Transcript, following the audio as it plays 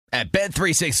At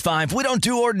Bet365, we don't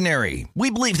do ordinary. We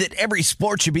believe that every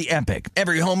sport should be epic.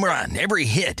 Every home run, every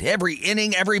hit, every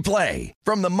inning, every play.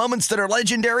 From the moments that are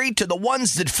legendary to the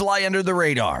ones that fly under the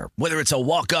radar. Whether it's a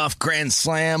walk-off grand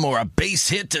slam or a base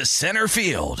hit to center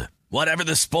field. Whatever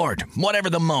the sport, whatever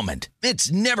the moment.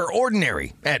 It's never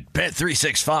ordinary at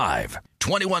Bet365.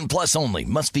 21 plus only.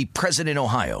 Must be present in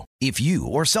Ohio. If you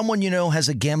or someone you know has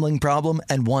a gambling problem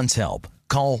and wants help,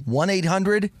 call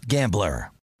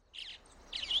 1-800-GAMBLER.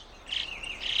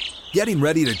 Getting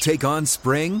ready to take on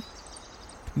spring?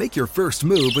 Make your first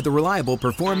move with the reliable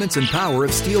performance and power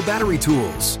of Steel battery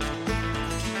tools.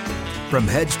 From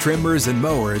hedge trimmers and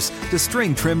mowers to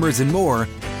string trimmers and more,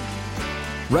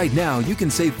 right now you can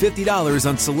save $50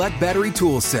 on select battery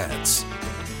tool sets.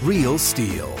 Real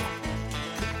Steel.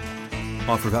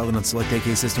 Offer valid on select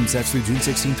AK system sets through June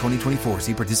 16, 2024.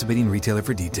 See participating retailer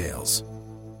for details.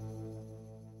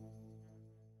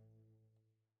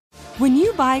 When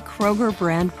you buy Kroger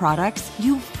brand products,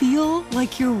 you feel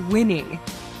like you're winning.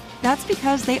 That's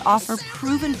because they offer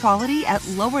proven quality at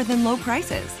lower than low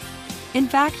prices. In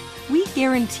fact, we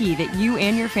guarantee that you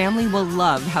and your family will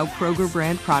love how Kroger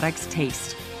brand products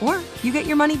taste, or you get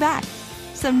your money back.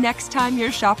 So next time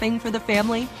you're shopping for the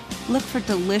family, look for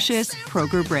delicious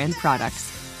Kroger brand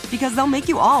products, because they'll make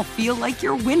you all feel like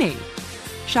you're winning.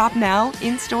 Shop now,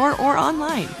 in-store, or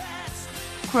online.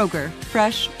 Kroger,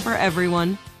 fresh for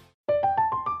everyone.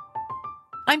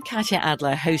 I'm Katya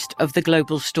Adler, host of The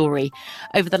Global Story.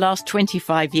 Over the last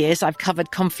 25 years, I've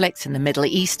covered conflicts in the Middle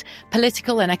East,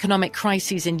 political and economic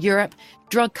crises in Europe,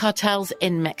 drug cartels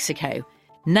in Mexico.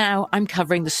 Now I'm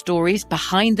covering the stories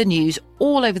behind the news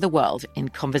all over the world in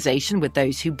conversation with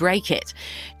those who break it.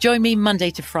 Join me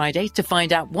Monday to Friday to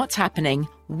find out what's happening,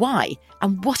 why,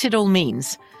 and what it all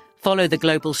means. Follow The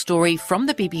Global Story from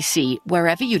the BBC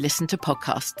wherever you listen to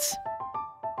podcasts.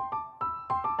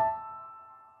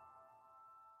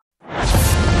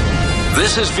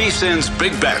 This is VSiN's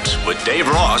Big Bets with Dave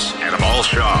Ross and Amal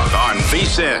Shaw on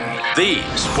VSiN, the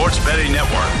sports betting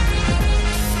network.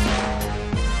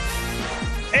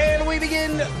 And we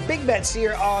begin Big Bets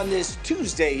here on this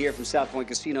Tuesday here from South Point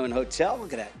Casino and Hotel.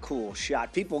 Look at that cool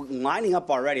shot. People lining up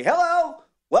already. Hello.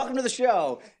 Welcome to the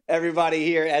show, everybody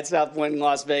here at South Point in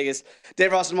Las Vegas.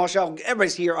 Dave Ross and Amal Shaw,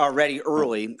 everybody's here already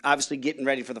early, obviously getting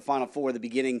ready for the Final Four, the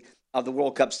beginning of the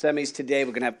World Cup semis today.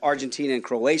 We're going to have Argentina and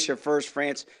Croatia first,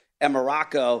 France and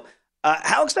Morocco.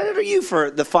 How excited are you for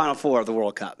the Final Four of the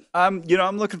World Cup? I'm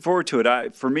looking forward to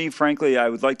it. For me, frankly, I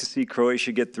would like to see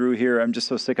Croatia get through here. I'm just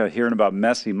so sick of hearing about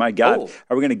Messi. My God,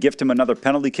 Are we going to gift him another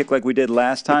penalty kick like we did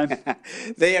last time?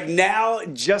 They have now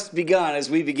just begun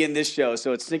as we begin this show,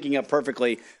 so it's syncing up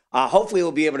perfectly. Hopefully,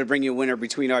 we'll be able to bring you a winner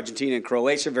between Argentina and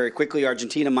Croatia very quickly.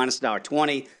 Argentina minus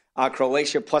 $1.20,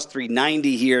 Croatia plus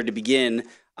 390 here to begin.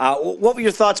 What were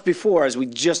your thoughts before as we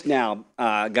just now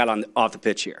got off the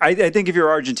pitch here? I think if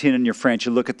you're Argentina and you're France,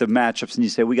 you look at the matchups and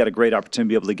you say, we got a great opportunity to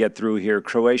be able to get through here.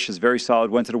 Croatia's very solid,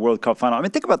 went to the World Cup final. I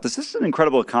mean, think about this. This is an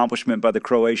incredible accomplishment by the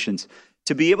Croatians.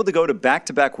 To be able to go to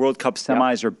back-to-back World Cup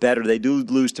semis or better, they do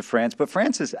lose to France. But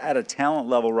France is at a talent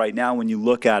level right now when you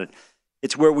look at it.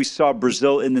 It's where we saw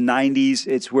Brazil in the 90s.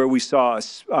 It's where we saw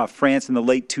France in the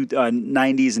late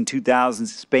 90s and 2000s,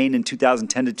 Spain in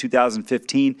 2010 to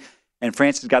 2015. And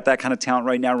France has got that kind of talent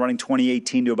right now running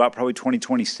 2018 to about probably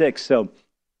 2026. So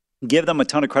give them a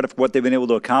ton of credit for what they've been able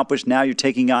to accomplish. Now you're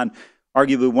taking on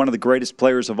arguably one of the greatest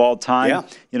players of all time. Yeah.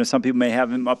 You know, some people may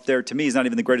have him up there. To me, he's not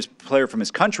even the greatest player from his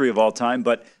country of all time,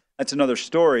 but that's another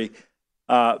story.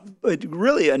 But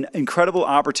really an incredible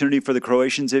opportunity for the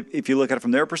Croatians if you look at it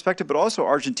from their perspective, but also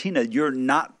Argentina. You're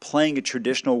not playing a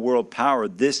traditional world power.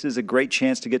 This is a great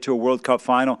chance to get to a World Cup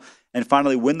final and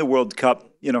finally win the World Cup,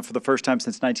 for the first time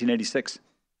since 1986.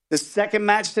 The second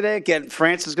match today, again,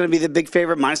 France is going to be the big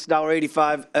favorite, minus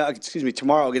 $1.85,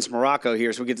 tomorrow against Morocco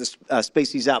here. So we get to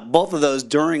space these out. Both of those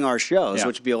during our shows,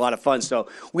 which would be a lot of fun. So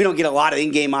we don't get a lot of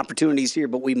in-game opportunities here,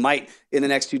 but we might in the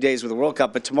next 2 days with the World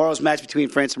Cup. But tomorrow's match between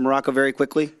France and Morocco very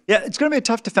quickly. Yeah, it's going to be a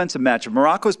tough defensive match.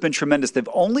 Morocco's been tremendous. They've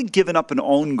only given up an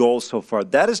own goal so far.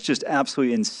 That is just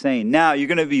absolutely insane. Now you're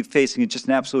going to be facing just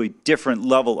an absolutely different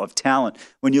level of talent.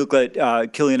 When you look at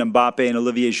Kylian Mbappe and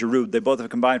Olivier Giroud, they both have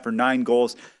combined for 9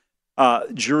 goals.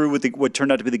 Giroud with what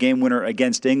turned out to be the game winner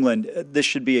against England. This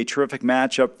should be a terrific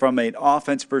matchup from an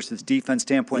offense versus defense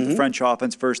standpoint, the French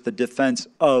offense versus the defense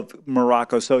of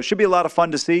Morocco. So it should be a lot of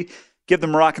fun to see. Give the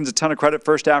Moroccans a ton of credit.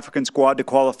 First African squad to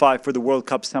qualify for the World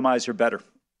Cup semis or better.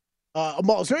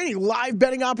 Amal, is there any live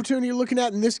betting opportunity you're looking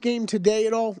at in this game today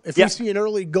at all? If we see an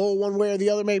early goal one way or the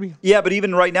other, maybe? Yeah, but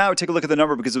even right now, take a look at the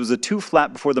number because it was a 2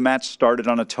 flat before the match started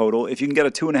on a total. If you can get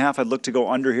a 2.5, I'd look to go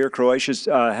under here. Croatia's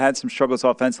had some struggles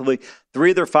offensively. 3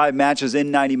 of their 5 matches in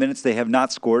 90 minutes, they have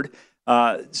not scored.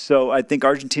 So I think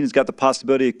Argentina's got the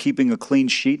possibility of keeping a clean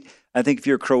sheet. I think if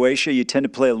you're Croatia, you tend to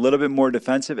play a little bit more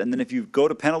defensive. And then if you go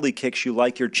to penalty kicks, you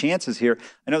like your chances here.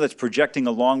 I know that's projecting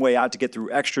a long way out to get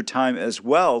through extra time as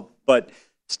well. But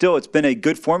still, it's been a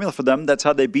good formula for them. That's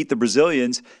how they beat the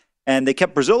Brazilians. And they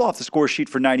kept Brazil off the score sheet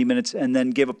for 90 minutes and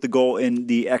then gave up the goal in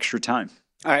the extra time.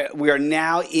 All right, we are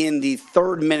now in the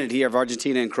 3rd minute here of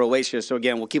Argentina and Croatia. So,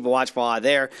 again, we'll keep a watchful eye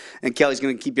there. And Kelly's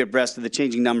going to keep you abreast of the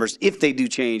changing numbers if they do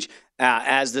change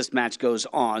as this match goes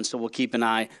on. So we'll keep an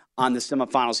eye on the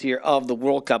semifinals here of the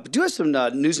World Cup. We do have some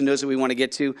news and notes that we want to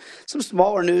get to. Some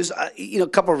smaller news. A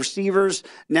couple of receivers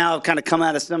now kind of come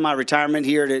out of semi-retirement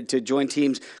here to join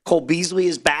teams. Cole Beasley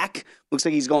is back. Looks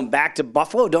like he's going back to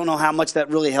Buffalo. Don't know how much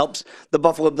that really helps the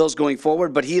Buffalo Bills going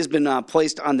forward, but he has been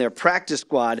placed on their practice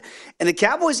squad. And the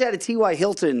Cowboys had a T.Y.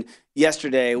 Hilton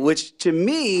yesterday, which to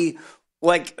me,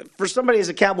 like for somebody as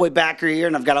a Cowboy backer here,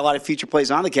 and I've got a lot of future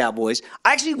plays on the Cowboys,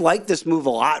 I actually like this move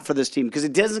a lot for this team because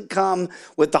it doesn't come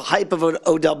with the hype of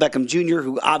Odell Beckham Jr.,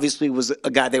 who obviously was a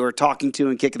guy they were talking to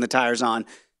and kicking the tires on.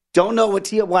 Don't know what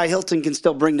T.Y. Hilton can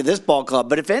still bring to this ball club,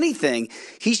 but if anything,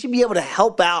 he should be able to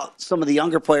help out some of the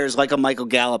younger players like a Michael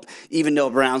Gallup, even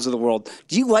Noah Browns of the world.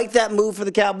 Do you like that move for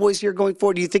the Cowboys here going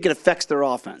forward? Do you think it affects their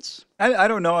offense? I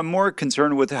don't know. I'm more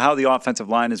concerned with how the offensive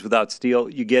line is without Steele.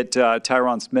 You get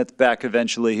Tyron Smith back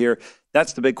eventually here.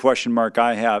 That's the big question mark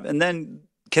I have. And then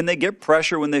can they get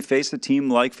pressure when they face a team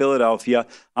like Philadelphia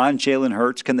on Jalen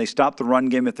Hurts? Can they stop the run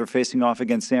game if they're facing off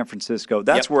against San Francisco?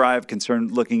 That's where I have concern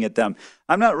looking at them.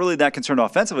 I'm not really that concerned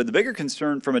offensively. The bigger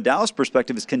concern from a Dallas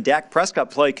perspective is can Dak Prescott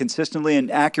play consistently and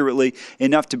accurately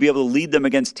enough to be able to lead them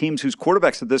against teams whose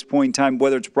quarterbacks at this point in time,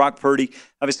 whether it's Brock Purdy,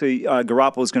 obviously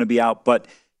Garoppolo is going to be out, but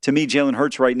to me, Jalen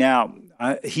Hurts right now,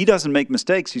 he doesn't make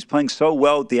mistakes. He's playing so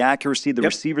well with the accuracy. The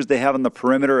receivers they have on the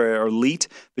perimeter are elite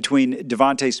between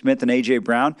Devontae Smith and A.J.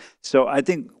 Brown. So I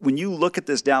think when you look at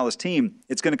this Dallas team,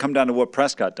 it's going to come down to what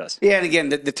Prescott does. Yeah, and again,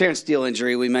 the Terrence Steele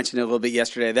injury, we mentioned it a little bit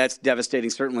yesterday. That's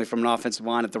devastating, certainly from an offensive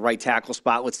line at the right tackle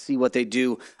spot. Let's see what they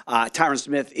do. Tyron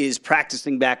Smith is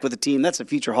practicing back with the team. That's a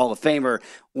future Hall of Famer.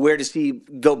 Where does he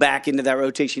go back into that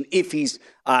rotation if he's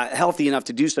healthy enough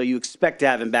to do so? You expect to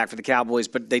have him back for the Cowboys,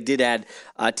 but they did add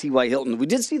T.Y. Hilton. We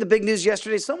did see the big news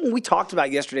yesterday, something we talked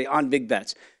about yesterday on Big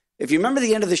Bets. If you remember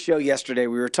the end of the show yesterday,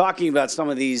 we were talking about some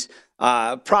of these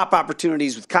prop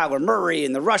opportunities with Kyler Murray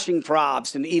and the rushing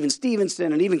props and even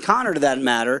Stevenson and even Connor to that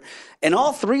matter. And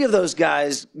all 3 of those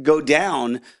guys go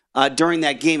down during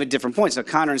that game at different points. So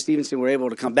Connor and Stevenson were able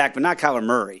to come back, but not Kyler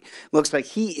Murray. Looks like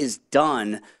he is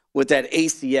done with that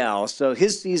ACL. So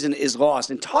his season is lost.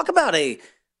 And talk about it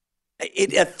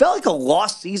felt like a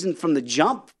lost season from the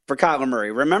jump for Kyler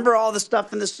Murray. Remember all the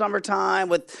stuff in the summertime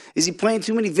with, is he playing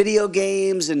too many video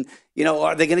games? And,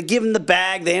 are they going to give him the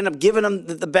bag? They end up giving him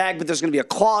the bag, but there's going to be a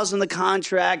clause in the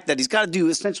contract that he's got to do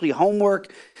essentially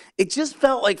homework. It just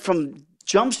felt like from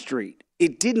Jump Street,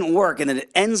 it didn't work. And then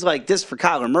it ends like this for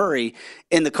Kyler Murray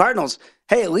and the Cardinals.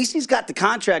 Hey, at least he's got the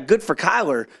contract. Good for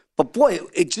Kyler. But, boy,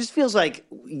 it just feels like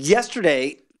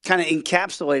yesterday kind of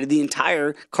encapsulated the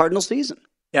entire Cardinal season.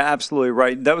 Yeah, absolutely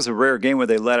right. That was a rare game where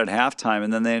they led at halftime,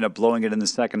 and then they ended up blowing it in the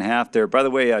second half there. By the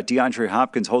way, DeAndre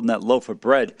Hopkins holding that loaf of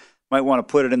bread. Might want to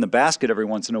put it in the basket every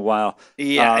once in a while.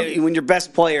 Yeah, when your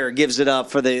best player gives it up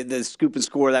for the scoop and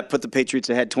score, that put the Patriots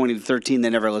ahead 20-13. They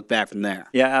never look back from there.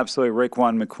 Yeah, absolutely.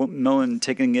 Raekwon McMillan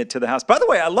taking it to the house. By the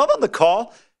way, I love on the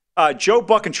call, Joe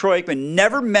Buck and Troy Aikman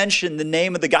never mentioned the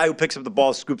name of the guy who picks up the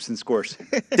ball, scoops, and scores.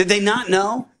 Did they not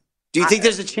know? Do you think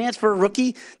there's a chance for a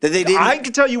rookie that they didn't? I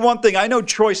can tell you one thing. I know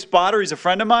Troy Spotter. He's a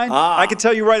friend of mine. I can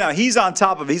tell you right now, he's on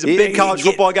top of it. He's a big college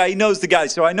football guy. He knows the guy.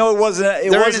 So I know it wasn't.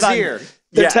 They're in his ear.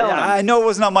 They're telling him. I know it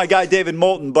wasn't on my guy David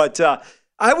Moulton, but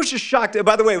I was just shocked.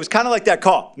 By the way, it was kind of like that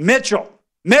call. Mitchell.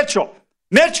 The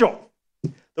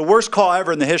worst call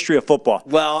ever in the history of football.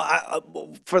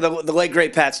 Well, for the late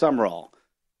great Pat Summerall,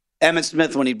 Emmitt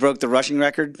Smith when he broke the rushing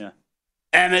record. Yeah.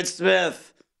 Emmitt Smith.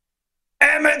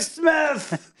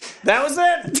 That was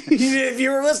it. If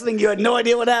you were listening, you had no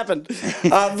idea what happened.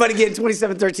 But again,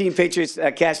 27-13, Patriots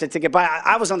cashed that ticket. But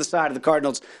I was on the side of the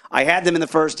Cardinals. I had them in the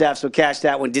first half, so cashed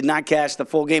that one. Did not cash the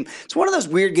full game. It's one of those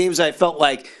weird games I felt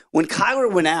like when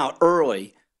Kyler went out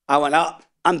early, I went,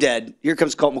 I'm dead. Here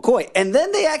comes Colt McCoy. And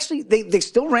then they actually, they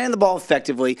still ran the ball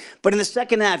effectively. But in the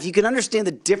second half, you can understand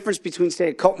the difference between,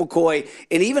 say, Colt McCoy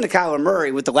and even a Kyler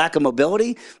Murray with the lack of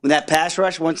mobility when that pass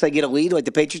rush, once they get a lead like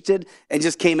the Patriots did, and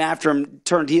just came after him,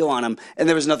 turned heel on him, and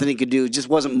there was nothing he could do. Just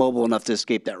wasn't mobile enough to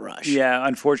escape that rush. Yeah,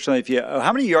 unfortunately.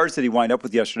 How many yards did he wind up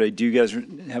with yesterday? Do you guys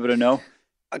happen to know?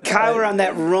 Kyler on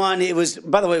that run, it was,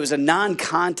 by the way, it was a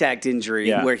non-contact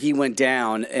injury where he went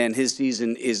down and his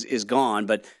season is gone,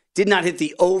 but did not hit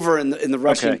the over in the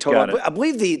rushing total. I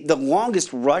believe the longest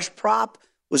rush prop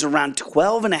was around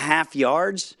 12.5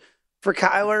 yards for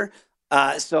Kyler.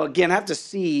 So, again, I have to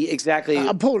see exactly.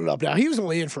 I'm pulling it up now. He was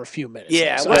only in for a few minutes.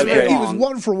 Yeah. So, he was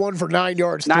 1 for 1 for 9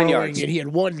 yards throwing, and he had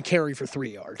 1 carry for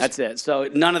 3 yards. That's it. So,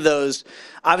 none of those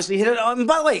obviously hit it. And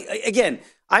by the way, again,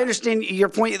 I understand your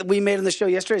point that we made on the show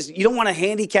yesterday is you don't want to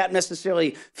handicap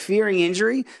necessarily fearing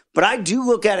injury, but I do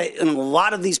look at it in a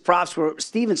lot of these props for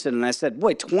Stevenson, and I said,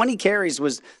 boy, 20 carries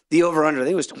was the over-under. I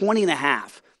think it was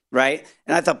 20.5, right?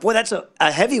 And I thought, boy, that's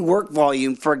a heavy work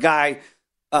volume for a guy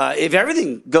if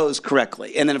everything goes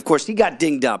correctly. And then, of course, he got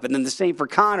dinged up. And then the same for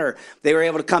Connor. They were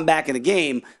able to come back in the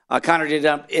game. Connor did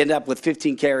end up with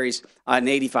 15 carries and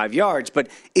 85 yards. But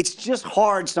it's just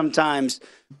hard sometimes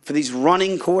for these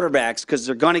running quarterbacks because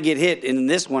they're going to get hit. And in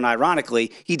this one,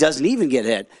 ironically, he doesn't even get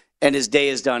hit. And his day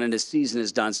is done and his season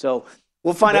is done. So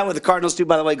we'll find out what the Cardinals do,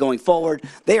 by the way, going forward.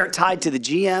 They are tied to the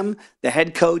GM, the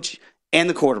head coach, and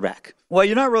the quarterback. Well,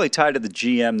 you're not really tied to the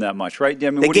GM that much, right? I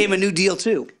mean, they gave him a new deal,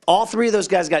 too. All three of those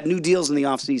guys got new deals in the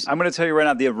offseason. I'm going to tell you right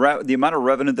now, the amount of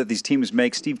revenue that these teams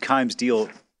make, Steve Keim's deal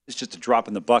is just a drop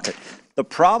in the bucket. The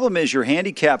problem is you're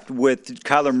handicapped with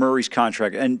Kyler Murray's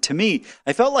contract. And to me,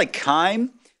 I felt like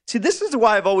Keim – see, this is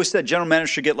why I've always said general managers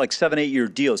should get like 7-8-year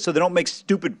deals so they don't make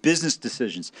stupid business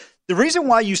decisions. The reason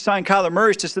why you sign Kyler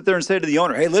Murray is to sit there and say to the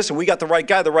owner, hey, listen, we got the right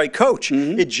guy, the right coach.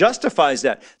 Mm-hmm. It justifies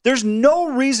that. There's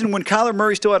no reason when Kyler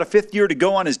Murray still had a 5th year to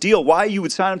go on his deal why you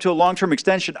would sign him to a long-term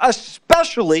extension,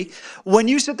 especially when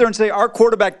you sit there and say our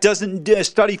quarterback doesn't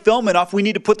study film enough. We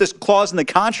need to put this clause in the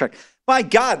contract. My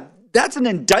God, that's an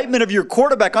indictment of your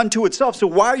quarterback unto itself. So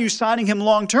why are you signing him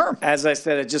long-term? As I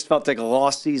said, it just felt like a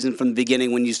lost season from the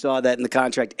beginning when you saw that in the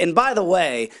contract. And by the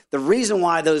way, the reason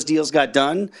why those deals got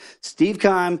done, Steve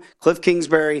Keim, Cliff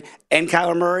Kingsbury, and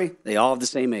Kyler Murray, they all have the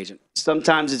same agent.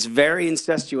 Sometimes it's very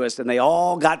incestuous, and they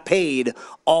all got paid,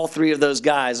 all three of those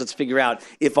guys. Let's figure out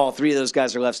if all three of those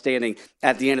guys are left standing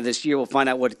at the end of this year. We'll find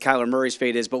out what Kyler Murray's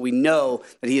fate is, but we know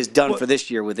that he is done for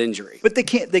this year with injury. But they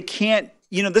can't.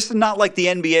 You know, this is not like the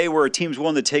NBA where a team's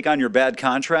willing to take on your bad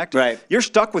contract. Right. You're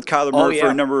stuck with Kyler Murray for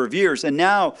a number of years. And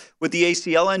now with the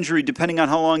ACL injury, depending on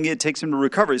how long it takes him to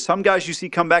recover, some guys you see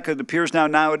come back, it appears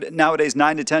nowadays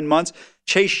 9 to 10 months.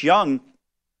 Chase Young,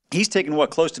 he's taken,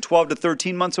 close to 12 to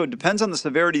 13 months. So it depends on the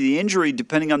severity of the injury,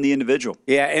 depending on the individual.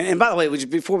 Yeah, and by the way,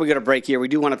 before we go to break here, we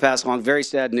do want to pass along very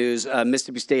sad news.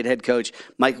 Mississippi State head coach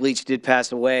Mike Leach did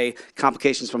pass away.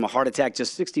 Complications from a heart attack,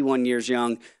 just 61 years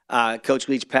young. Coach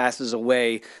Leach passes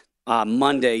away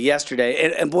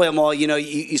yesterday. And boy, Amal,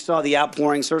 you saw the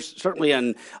outpouring, certainly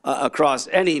on across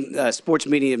any sports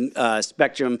media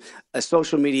spectrum,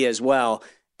 social media as well.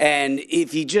 And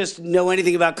if you just know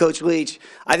anything about Coach Leach,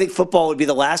 I think football would be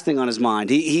the last thing on his mind.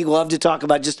 He loved to talk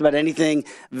about just about anything.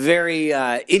 Very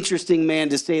interesting man,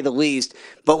 to say the least.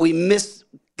 But we miss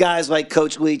guys like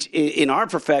Coach Leach in our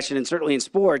profession and certainly in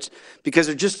sports because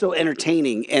they're just so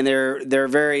entertaining and they're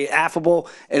very affable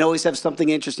and always have something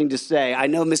interesting to say. I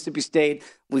know Mississippi State,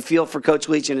 we feel for Coach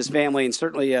Leach and his family and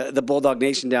certainly the Bulldog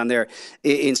Nation down there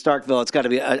in Starkville. It's got to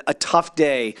be a tough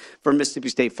day for Mississippi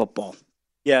State football.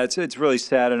 Yeah, it's really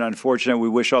sad and unfortunate. We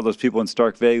wish all those people in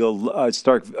Starkville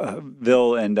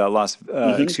and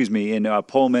in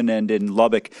Pullman and in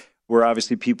Lubbock, where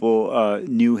obviously people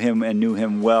knew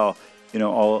him well.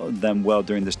 All of them well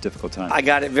during this difficult time. I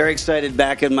got it very excited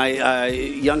back in my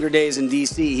younger days in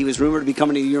D.C. He was rumored to be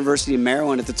coming to the University of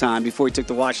Maryland at the time before he took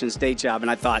the Washington State job,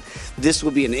 and I thought this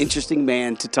would be an interesting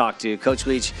man to talk to. Coach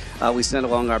Leach, we send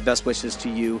along our best wishes to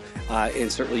you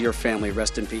and certainly your family.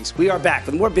 Rest in peace. We are back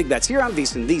with more Big Bets here on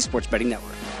VSiN, the Sports Betting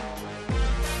Network.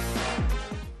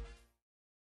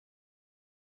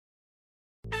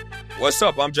 What's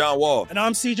up? I'm John Wall. And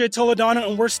I'm CJ Toledano,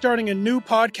 and we're starting a new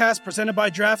podcast presented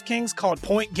by DraftKings called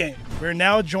Point Game. We're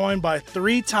now joined by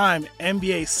 3-time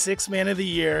NBA Sixth Man of the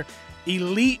Year,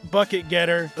 elite bucket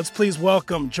getter. Let's please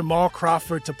welcome Jamal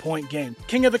Crawford to Point Game.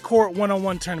 King of the Court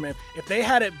one-on-one tournament. If they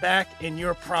had it back in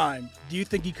your prime, do you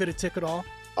think you could have took it all?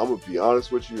 I'm going to be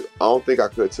honest with you. I don't think I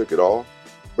could have took it all,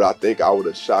 but I think I would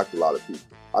have shocked a lot of people.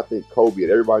 I think Kobe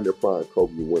and everybody in their prime,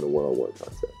 Kobe would win a one-on-one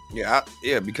contest. Yeah,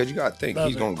 because you got to think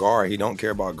he's going to guard. He don't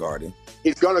care about guarding.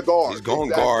 He's going to guard. He's going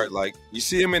to guard. Like, you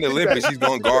see him in the Olympics, he's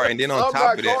going to guard. And then on top of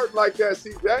that. I'm not guarding like that,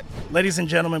 CJ. Ladies and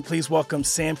gentlemen, please welcome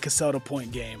Sam Cassell to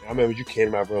Point Game. I remember you came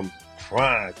to my room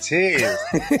crying, tears,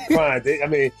 crying. I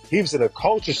mean, he was in a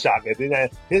culture shock. And then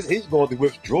he's going through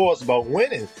withdrawals about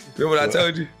winning. Remember what I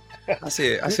told you? I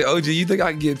said, OG, you think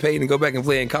I can get paid and go back and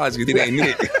play in college because it ain't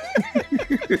it?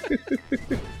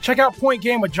 Check out Point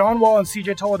Game with John Wall and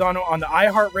CJ Toledano on the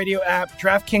iHeartRadio app,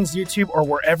 DraftKings YouTube, or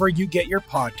wherever you get your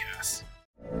podcasts.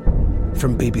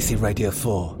 From BBC Radio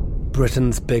 4,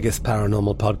 Britain's biggest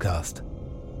paranormal podcast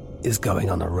is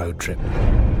going on a road trip.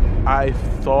 I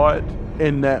thought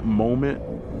in that moment,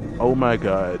 oh my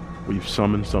God, we've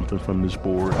summoned something from this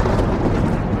board.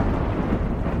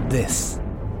 This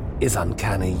is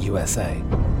Uncanny USA.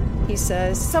 He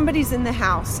says, somebody's in the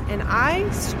house, and I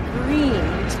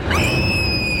screamed.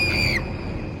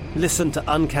 Listen to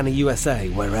Uncanny USA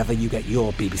wherever you get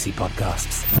your BBC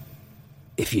podcasts,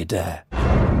 if you dare.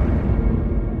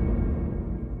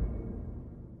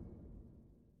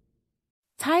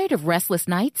 Tired of restless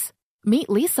nights? Meet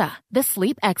Leesa, the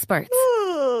sleep experts.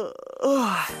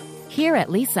 Here at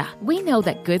Leesa, we know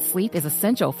that good sleep is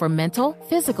essential for mental,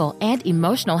 physical, and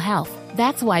emotional health.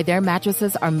 That's why their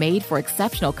mattresses are made for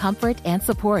exceptional comfort and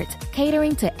support,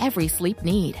 catering to every sleep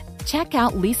need. Check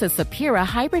out Leesa's Sapira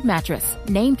Hybrid Mattress,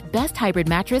 named Best Hybrid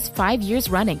Mattress 5 years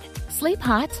running. Sleep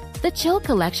hot? The Chill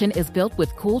Collection is built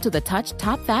with cool-to-the-touch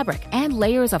top fabric and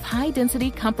layers of high-density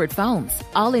comfort foams,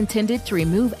 all intended to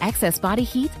remove excess body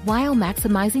heat while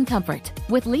maximizing comfort.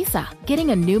 With Leesa, getting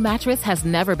a new mattress has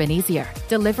never been easier.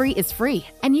 Delivery is free,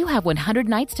 and you have 100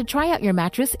 nights to try out your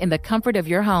mattress in the comfort of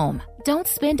your home. Don't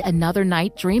spend another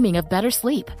night dreaming of better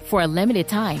sleep. For a limited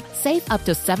time, save up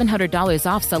to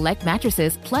 $700 off select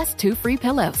mattresses plus 2 free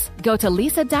pillows. Go to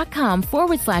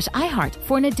leesa.com/iHeart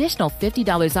for an additional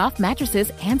 $50 off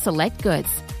mattresses and select goods.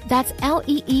 That's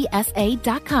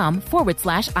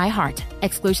LEESA.com/iHeart.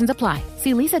 Exclusions apply.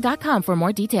 See leesa.com for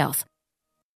more details.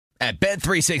 At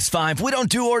Bet365, we don't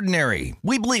do ordinary.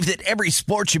 We believe that every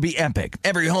sport should be epic.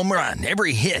 Every home run,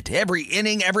 every hit, every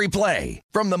inning, every play.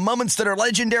 From the moments that are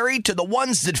legendary to the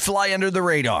ones that fly under the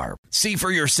radar. See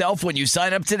for yourself when you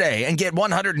sign up today and get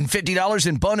 $150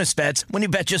 in bonus bets when you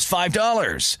bet just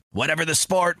 $5. Whatever the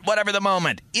sport, whatever the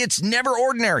moment, it's never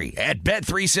ordinary at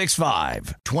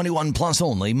Bet365. 21 plus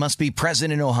only. Must be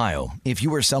present in Ohio. If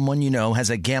you or someone you know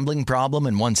has a gambling problem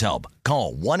and wants help,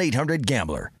 call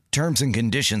 1-800-GAMBLER. Terms and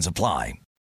conditions apply.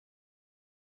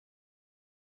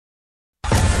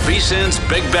 VSiN's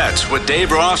Big Bets with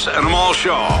Dave Ross and Amal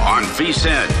Shaw on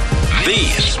VSiN, the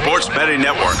sports betting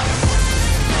network.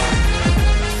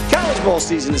 College bowl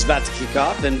season is about to kick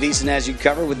off, and VSiN has you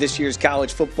covered with this year's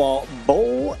college football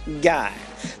bowl guide.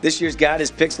 This year's guide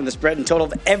is picks on the spread and total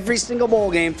of every single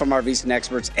bowl game from our VSiN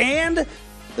experts and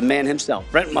the man himself,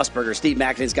 Brent Musburger. Steve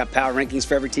McAdam's got power rankings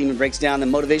for every team and breaks down the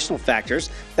motivational factors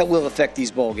that will affect these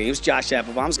bowl games. Josh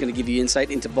Applebaum's going to give you insight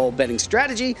into bowl betting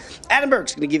strategy. Adam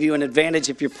Burke's going to give you an advantage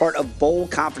if you're part of Bowl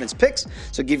Confidence Picks.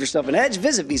 So give yourself an edge.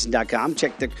 Visit VSiN.com.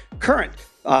 Check the current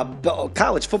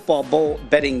college football bowl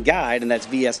betting guide, and that's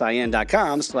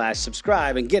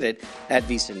VSIN.com/subscribe, and get it at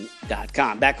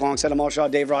VSiN.com. Back alongside Amal Shaw,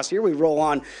 Dave Ross here. We roll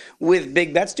on with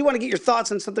Big Bets. Do want to get your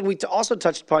thoughts on something we also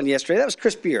touched upon yesterday. That was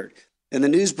Chris Beard. And the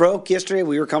news broke yesterday.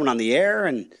 We were coming on the air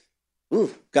and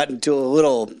got into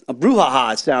a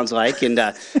brouhaha, it sounds like, and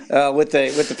with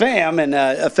the fam, and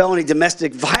a felony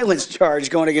domestic violence charge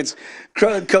going against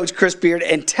Coach Chris Beard.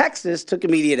 And Texas took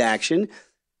immediate action,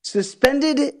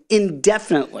 suspended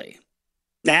indefinitely.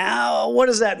 Now, what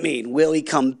does that mean? Will he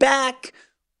come back?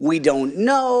 We don't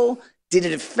know. Did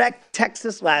it affect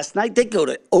Texas last night? They go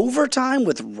to overtime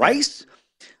with Rice.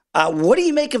 What do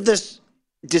you make of this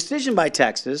decision by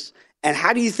Texas? And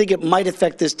how do you think it might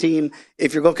affect this team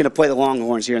if you're looking to play the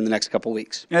Longhorns here in the next couple of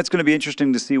weeks? Yeah, it's going to be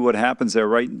interesting to see what happens there,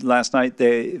 right? Last night,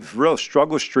 real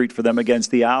struggle street for them against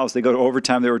the Owls. They go to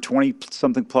overtime. They were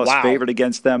 20-something plus favored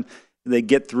against them. They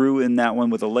get through in that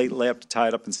one with a late layup to tie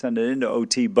it up and send it into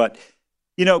OT. But,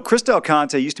 you know, Chris Del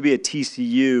Conte used to be at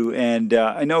TCU, and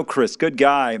I know Chris, good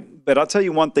guy. But I'll tell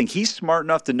you one thing. He's smart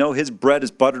enough to know his bread is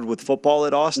buttered with football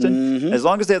at Austin. Mm-hmm. As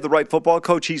long as they have the right football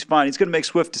coach, he's fine. He's going to make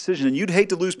swift decisions. And you'd hate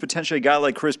to lose potentially a guy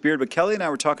like Chris Beard. But Kelly and I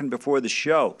were talking before the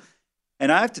show.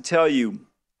 And I have to tell you,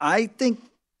 I think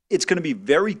it's going to be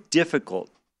very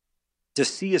difficult to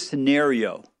see a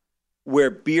scenario where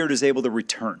Beard is able to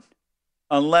return.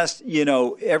 Unless, you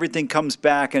know, everything comes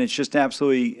back and it's just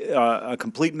absolutely a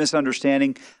complete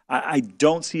misunderstanding. I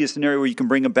don't see a scenario where you can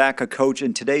bring back a coach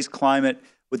in today's climate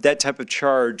with that type of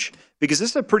charge, because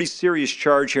this is a pretty serious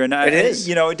charge here. And it is.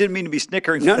 You know, it didn't mean to be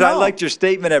snickering, but I liked your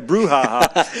statement at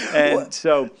brouhaha. And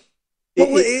so Well,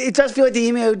 it does feel like the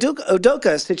Ime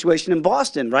Udoka situation in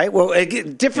Boston, right? Well,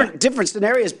 different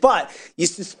scenarios, but you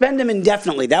suspend him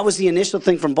indefinitely. That was the initial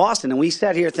thing from Boston, and we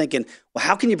sat here thinking, well,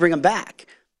 how can you bring him back?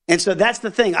 And so that's the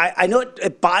thing. I know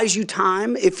it buys you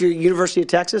time if you're University of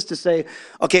Texas to say,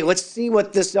 okay, let's see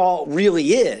what this all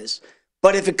really is.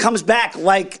 But if it comes back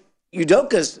like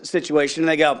Udoka's situation, and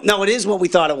they go, no, it is what we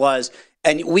thought it was,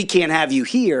 and we can't have you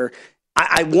here.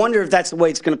 I wonder if that's the way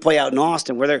it's going to play out in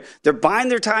Austin, where they're buying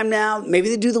their time now. Maybe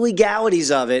they do the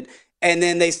legalities of it, and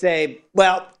then they say,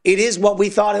 well, it is what we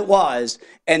thought it was,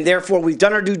 and therefore we've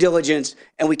done our due diligence,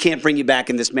 and we can't bring you back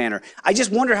in this manner. I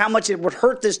just wonder how much it would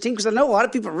hurt this team, because I know a lot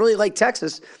of people really like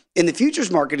Texas in the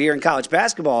futures market here in college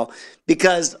basketball,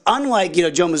 because unlike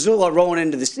Joe Mazzulla rolling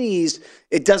into the seas,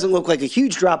 it doesn't look like a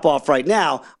huge drop-off right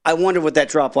now. I wonder what that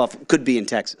drop-off could be in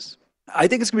Texas. I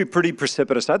think it's going to be pretty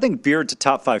precipitous. I think Beard's a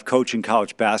top 5 coach in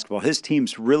college basketball. His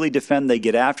teams really defend. They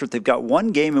get after it. They've got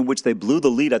one game in which they blew the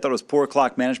lead. I thought it was poor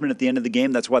clock management at the end of the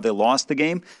game. That's why they lost the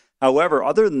game. However,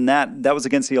 other than that, that was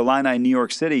against the Illini in New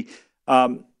York City.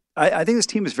 I think this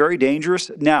team is very dangerous.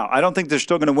 Now, I don't think they're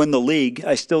still going to win the league.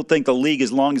 I still think the league,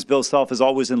 as long as Bill Self is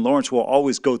always in Lawrence, will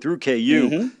always go through KU.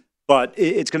 Mm-hmm. But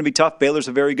it's going to be tough. Baylor's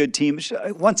a very good team.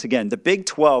 Once again, the Big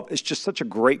 12 is just such a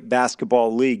great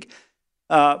basketball league.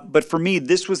 But for me,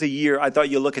 this was a year I thought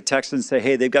you look at Texas and say,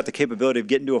 hey, they've got the capability of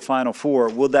getting to a Final Four.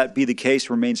 Will that be the case?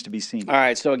 Remains to be seen. All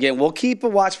right. So, again, we'll keep a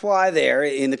watchful eye there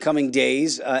in the coming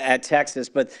days at Texas.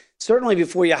 But certainly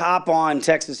before you hop on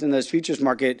Texas in those futures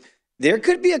market, there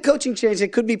could be a coaching change.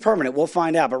 It could be permanent. We'll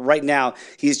find out. But right now,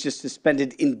 he's just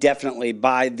suspended indefinitely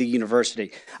by the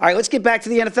university. All right, let's get back to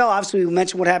the NFL. Obviously, we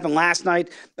mentioned what happened last night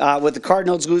with the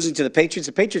Cardinals losing to the Patriots.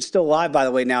 The Patriots still alive, by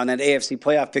the way, now in that AFC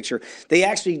playoff picture. They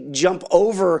actually jump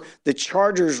over the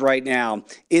Chargers right now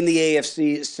in the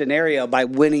AFC scenario by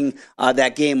winning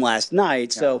that game last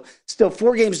night. Yeah. So still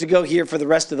 4 games to go here for the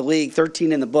rest of the league,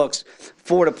 13 in the books,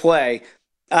 4 to play.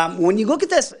 When you look at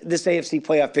this AFC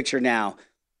playoff picture now,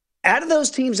 out of those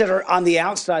teams that are on the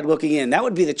outside looking in, that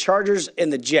would be the Chargers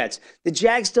and the Jets. The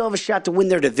Jags still have a shot to win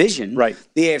their division, right?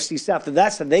 The AFC South, and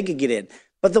that's how they could get in.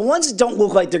 But the ones that don't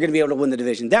look like they're going to be able to win the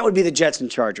division, that would be the Jets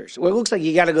and Chargers. Well, it looks like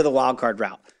you got to go the wild card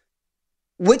route.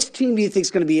 Which team do you think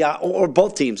is going to be, or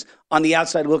both teams, on the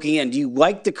outside looking in? Do you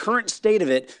like the current state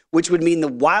of it, which would mean the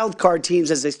wild card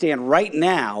teams as they stand right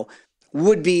now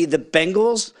would be the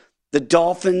Bengals, the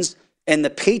Dolphins, and the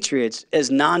Patriots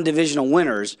as non-divisional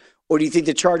winners? Or do you think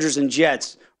the Chargers and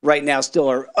Jets right now still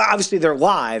are, obviously they're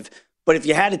live, but if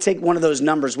you had to take one of those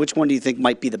numbers, which one do you think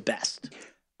might be the best?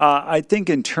 I think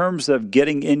in terms of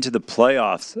getting into the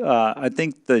playoffs, I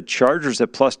think the Jets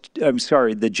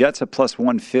at plus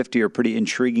 150 are pretty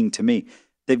intriguing to me.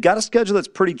 They've got a schedule that's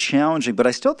pretty challenging, but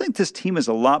I still think this team is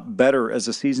a lot better as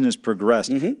the season has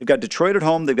progressed. Mm-hmm. They've got Detroit at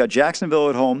home. They've got Jacksonville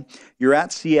at home. You're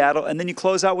at Seattle, and then you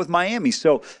close out with Miami.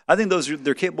 So I think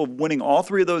they're capable of winning all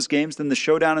 3 of those games. Then the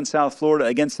showdown in South Florida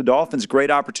against the Dolphins, great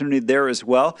opportunity there as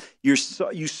well. You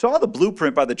saw the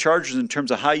blueprint by the Chargers in terms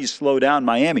of how you slow down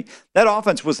Miami. That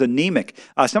offense was anemic.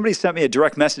 Somebody sent me a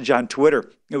direct message on Twitter.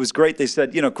 It was great. They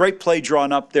said, great play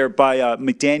drawn up there by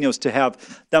McDaniels to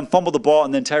have them fumble the ball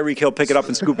and then Tyreek Hill pick it up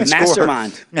and scoop and score.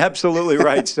 Mastermind. Absolutely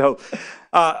right. So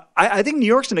I think New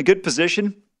York's in a good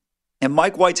position, and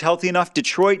Mike White's healthy enough.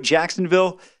 Detroit,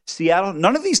 Jacksonville, Seattle,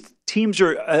 none of these teams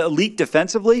are elite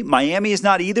defensively. Miami is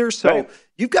not either. So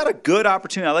You've got a good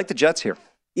opportunity. I like the Jets here.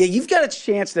 Yeah, you've got a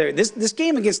chance there. This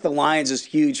game against the Lions is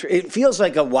huge. It feels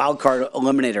like a wild card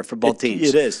eliminator for both teams.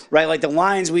 It is. Right? Like the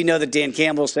Lions, we know that Dan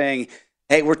Campbell's saying,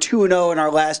 hey, we're 2-0 in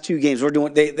our last 2 games.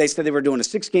 They said they were doing a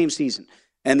 6-game season,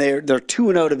 and they're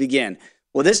 2-0 to begin.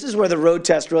 Well, this is where the road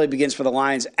test really begins for the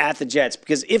Lions at the Jets,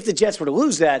 because if the Jets were to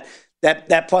lose that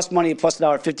plus money, plus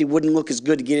 $1.50 wouldn't look as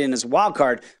good to get in as a wild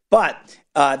card. But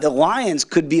the Lions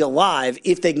could be alive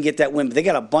if they can get that win. But they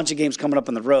got a bunch of games coming up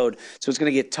on the road, so it's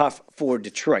going to get tough for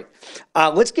Detroit.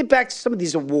 Let's get back to some of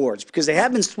these awards, because they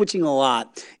have been switching a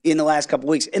lot in the last couple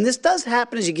of weeks. And this does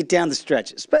happen as you get down the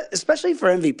stretch, especially for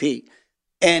MVP.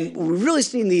 And we've really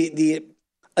seen the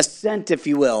ascent, if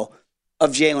you will,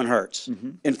 of Jalen Hurts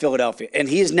in Philadelphia. And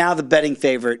he is now the betting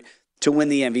favorite to win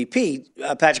the MVP.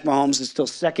 Patrick Mahomes is still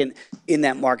second in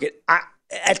that market.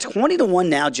 At 20-1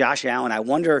 now, Josh Allen, I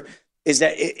wonder, is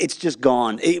that it's just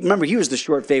gone. Remember, he was the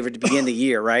short favorite to begin the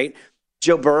year, right?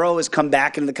 Joe Burrow has come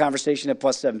back into the conversation at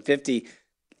plus 750.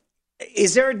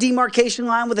 Is there a demarcation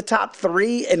line with the top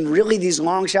 3, and really these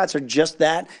long shots are just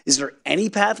that? Is there any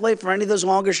pathway for any of those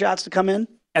longer shots to come in?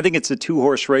 I think it's a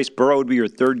 2-horse race. Burrow would be your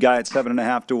third guy at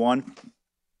 7.5 to 1.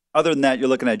 Other than that, you're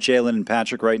looking at Jalen and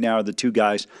Patrick right now are the 2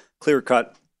 guys, clear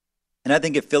cut. And I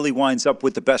think if Philly winds up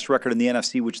with the best record in the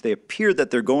NFC, which they appear that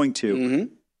they're going to,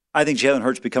 I think Jalen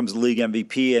Hurts becomes the league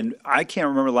MVP, and I can't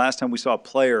remember the last time we saw a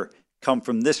player come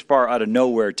from this far out of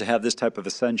nowhere to have this type of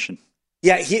ascension.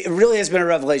 Yeah, it really has been a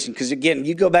revelation because, again,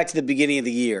 you go back to the beginning of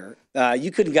the year,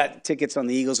 you could have got tickets on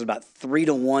the Eagles at about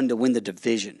 3-1 to win the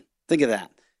division. Think of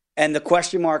that. And the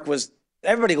question mark was,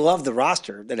 everybody loved the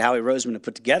roster that Howie Roseman had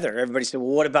put together. Everybody said,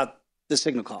 well, what about the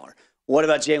signal caller? What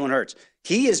about Jalen Hurts?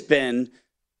 He has been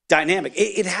dynamic.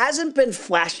 It hasn't been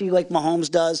flashy like Mahomes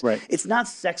does. Right. It's not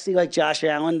sexy like Josh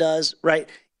Allen does, right?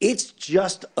 It's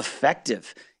just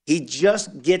effective. He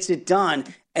just gets it done,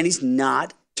 and he's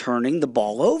not turning the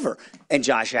ball over. And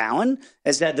Josh Allen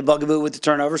has had the bugaboo with the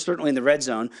turnover, certainly in the red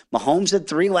zone. Mahomes had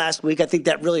 3 last week. I think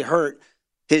that really hurt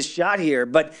his shot here.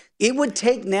 But it would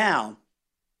take now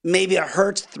maybe a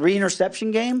Hurts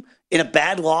 3-interception game in a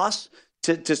bad loss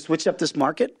to switch up this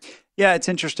market. Yeah, it's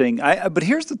interesting. But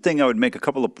here's the thing, I would make a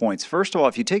couple of points. First of all,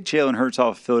 if you take Jalen Hurts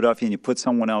off of Philadelphia and you put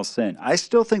someone else in, I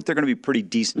still think they're going to be pretty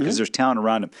decent because there's talent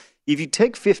around them. If you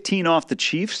take 15 off the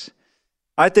Chiefs,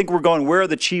 I think we're going, where are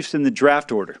the Chiefs in the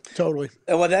draft order? Totally.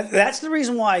 Well, that's the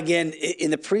reason why, again, in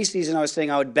the preseason, I was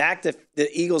saying I would back the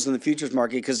Eagles in the futures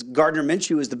market because Gardner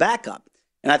Minshew is the backup.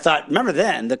 And I thought, remember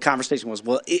then, the conversation was,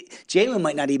 well, Jalen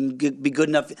might not even be good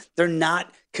enough. They're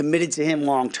not committed to him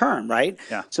long term, right?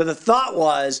 Yeah. So the thought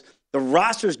was the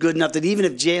roster is good enough that even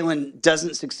if Jalen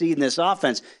doesn't succeed in this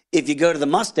offense, if you go to the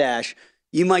mustache,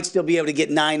 you might still be able to get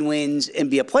 9 wins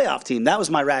and be a playoff team. That was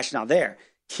my rationale there.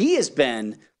 He has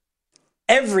been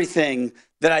everything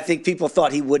that I think people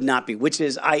thought he would not be, which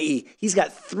is, i.e., he's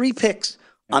got 3 picks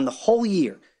on the whole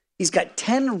year. He's got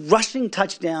 10 rushing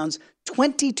touchdowns,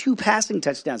 22 passing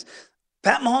touchdowns.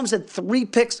 Pat Mahomes had 3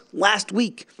 picks last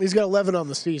week. He's got 11 on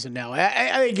the season now.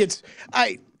 I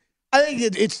think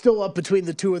it's still up between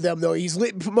the two of them, though.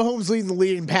 Mahomes leading the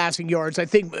lead in passing yards. I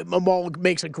think Amal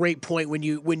makes a great point when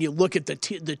you look at the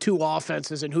two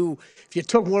offenses and who, if you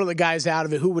took one of the guys out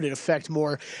of it, who would it affect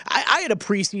more? I had a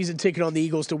preseason ticket on the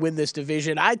Eagles to win this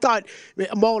division. I thought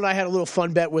Amal and I had a little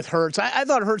fun bet with Hurts. I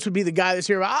thought Hurts would be the guy this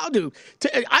year. I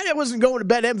wasn't going to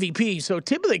bet MVP, so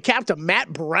typically capped to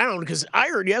Matt Brown because I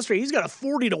heard yesterday he's got a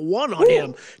 40-1 on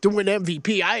him to win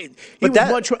MVP. He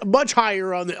was much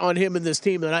higher on him in this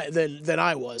team than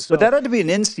I was. So. But that had to be an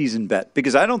in-season bet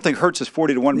because I don't think Hurts is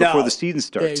 40-1 before the season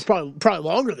starts. Yeah, he's probably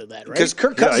longer than that, right? Because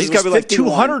Kirk Cousins he's got to be like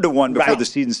 200-1 before the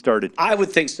season started. I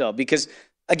would think so because,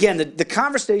 again, the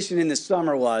conversation in the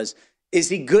summer was, is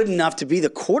he good enough to be the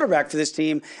quarterback for this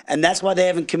team? And that's why they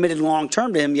haven't committed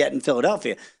long-term to him yet in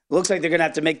Philadelphia. It looks like they're going to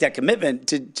have to make that commitment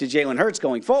to Jalen Hurts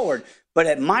going forward. But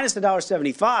at minus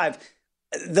 $1.75,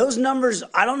 those numbers,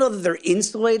 I don't know that they're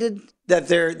insulated, that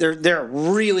they're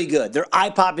really good. They're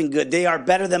eye-popping good. They are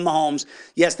better than Mahomes.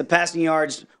 Yes, the passing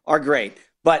yards are great.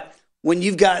 But when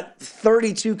you've got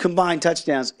 32 combined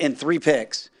touchdowns and 3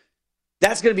 picks,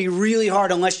 that's going to be really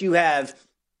hard unless you have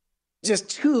just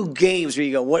 2 games where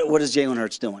you go, what is Jalen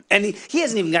Hurts doing? And he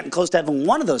hasn't even gotten close to having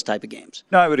one of those type of games.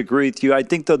 No, I would agree with you. I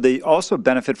think, though, they also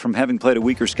benefit from having played a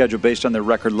weaker schedule based on their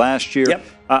record last year.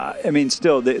 Yep.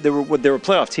 Still, they were a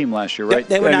playoff team last year, right? Yep,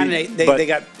 they were 9-8. They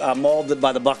got mauled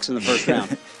by the Bucs in the first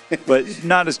round. But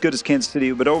not as good as Kansas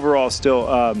City. But overall, still,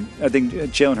 I think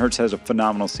Jalen Hurts has a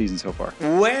phenomenal season so far.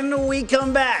 When we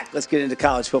come back, let's get into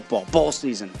college football. Bowl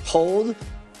season. Hold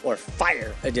or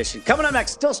fire edition. Coming up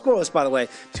next, still scoreless, by the way,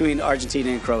 between Argentina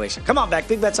and Croatia. Come on back.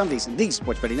 Big Bets on VSiN, the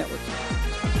Sports Betting Network.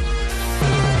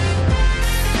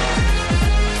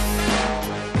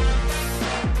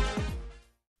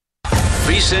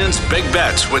 VSiN's Big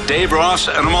Bets with Dave Ross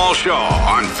and Amal Shaw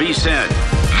on VSiN,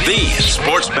 the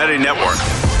Sports Betting Network.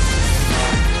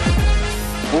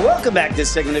 Welcome back.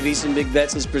 This segment of VSiN Big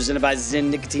Bets is presented by Zyn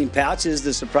Nicotine Pouches,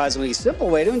 the surprisingly simple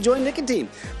way to enjoy nicotine.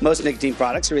 Most nicotine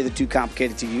products are either too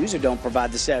complicated to use or don't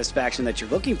provide the satisfaction that you're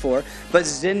looking for, but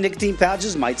Zyn Nicotine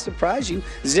Pouches might surprise you.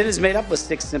 Zyn is made up with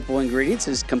 6 simple ingredients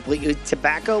and is completely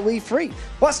tobacco leaf-free.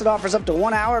 Plus, it offers up to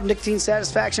 1 hour of nicotine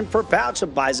satisfaction per pouch, so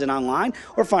buy Zyn online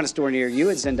or find a store near you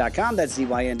at Zyn.com. That's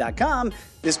ZYN.com.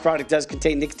 This product does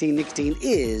contain nicotine. Nicotine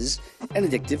is an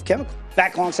addictive chemical.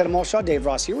 Back alongside Amal Shaw, Dave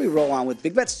Ross here. We roll on with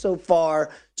Big Bets so far.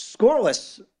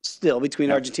 Scoreless still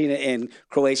between Argentina and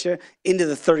Croatia into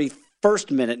the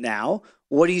 31st minute now.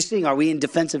 What are you seeing? Are we in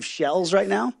defensive shells right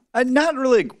now? Not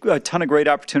really a ton of great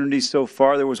opportunities so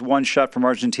far. There was one shot from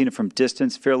Argentina from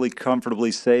distance, fairly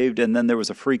comfortably saved, and then there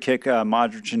was a free kick.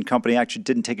 Modric and company actually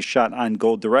didn't take a shot on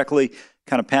goal directly,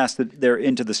 kind of passed it there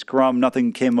into the scrum.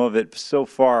 Nothing came of it so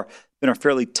far. Been a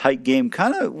fairly tight game,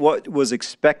 kind of what was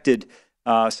expected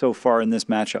so far in this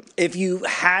matchup. If you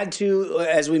had to,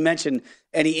 as we mentioned,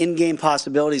 any in-game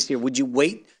possibilities here, would you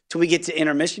wait till we get to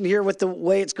intermission here with the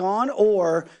way it's gone,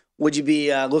 or would you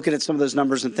be looking at some of those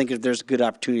numbers and thinking if there's a good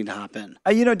opportunity to hop in?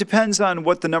 It depends on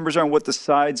what the numbers are and what the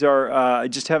sides are. I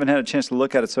just haven't had a chance to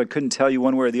look at it, so I couldn't tell you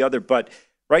one way or the other. But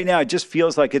right now, it just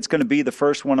feels like it's going to be the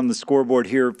first one on the scoreboard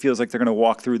here. It feels like they're going to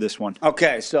walk through this one.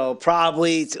 Okay, so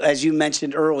probably, as you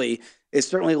mentioned early, it's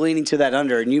certainly leaning to that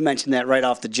under, and you mentioned that right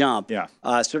off the jump. Yeah.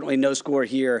 Certainly no score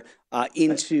here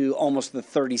into almost the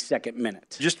 32nd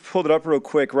minute. Just pulled it up real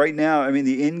quick. Right now,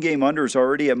 the in-game under is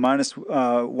already at minus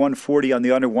 140 on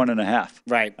the under 1.5.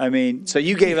 Right. So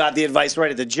you gave out the advice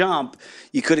right at the jump.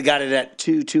 You could have got it at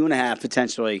 2.5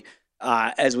 potentially,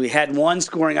 as we had one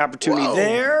scoring opportunity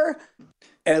there,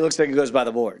 and it looks like it goes by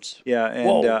the boards. Yeah,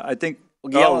 and I think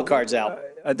yellow card's out.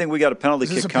 I think we got a penalty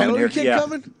kick coming here.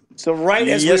 Coming? So right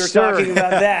as we were talking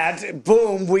about that,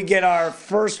 boom, we get our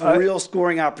first real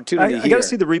scoring opportunity here. I got to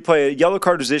see the replay. A yellow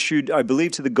card was issued, I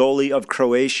believe, to the goalie of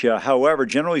Croatia. However,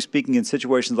 generally speaking, in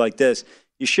situations like this,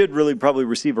 you should really probably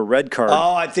receive a red card.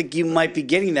 Oh, I think you might be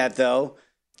getting that, though,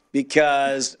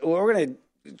 because we're going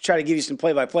to try to give you some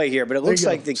play-by-play here, but it looks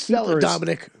like the keeper is...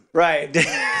 Dominic. Right.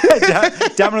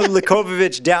 Dominic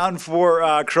Likovic down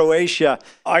for Croatia.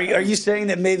 Are you saying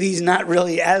that maybe he's not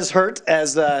really as hurt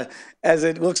as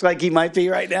it looks like he might be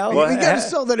right now? Well, you got to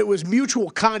sell that it was mutual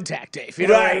contact, Dave. You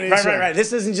know right.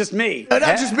 This isn't just me. No,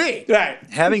 not just me. Right.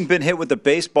 Having been hit with a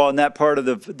baseball in that part of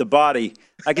the body,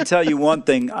 I can tell you one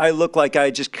thing. I look like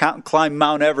I just climbed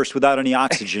Mount Everest without any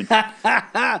oxygen.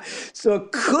 So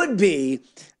it could be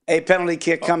a penalty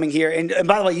kick coming here. And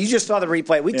by the way, you just saw the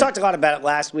replay. We talked a lot about it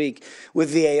last week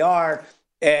with VAR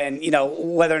and,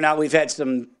 whether or not we've had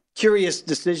some curious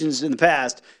decisions in the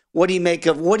past. What do you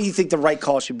think the right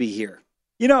call should be here?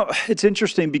 It's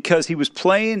interesting because he was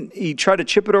playing, he tried to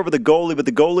chip it over the goalie, but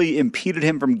the goalie impeded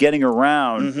him from getting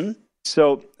around. Mm-hmm.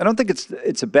 So I don't think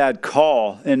it's a bad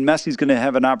call, and Messi's going to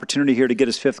have an opportunity here to get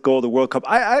his 5th goal of the World Cup.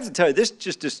 I have to tell you, this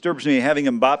just disturbs me having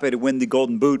Mbappe to win the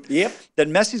Golden Boot. Yep. That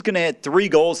Messi's going to hit 3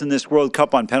 goals in this World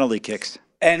Cup on penalty kicks.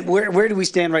 And where do we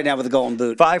stand right now with the Golden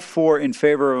Boot? 5-4 in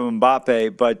favor of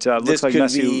Mbappe, but looks like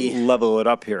Messi will level it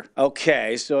up here.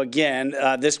 Okay, so again,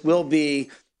 this will be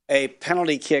a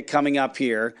penalty kick coming up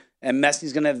here, and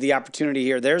Messi's going to have the opportunity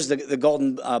here. There's the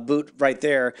Golden Boot right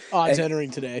there. Odds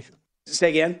entering today. Say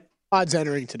again? Odds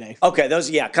entering today. Okay,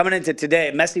 coming into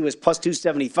today, Messi was plus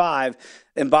 275,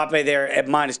 Mbappe there at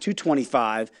minus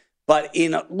 225. But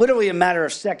in literally a matter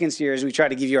of seconds here, as we try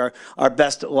to give you our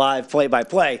best live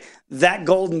play-by-play, that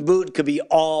Golden Boot could be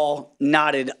all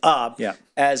knotted up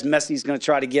as Messi's going to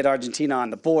try to get Argentina on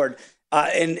the board.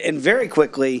 And very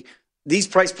quickly, these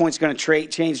price points are going to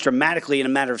change dramatically in a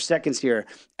matter of seconds here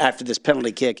after this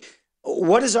penalty kick.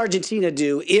 What does Argentina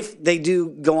do if they do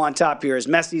go on top here? Is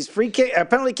Messi's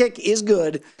penalty kick is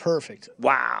good. Perfect.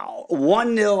 Wow.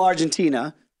 1-0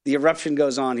 Argentina. The eruption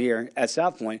goes on here at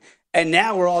South Point. And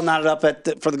now we're all knotted up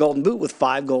for the Golden Boot with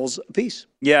 5 goals apiece.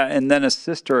 Yeah, and then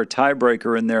assist or a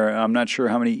tiebreaker in there. I'm not sure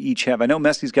how many each have. I know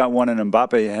Messi's got 1 and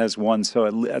Mbappe has 1,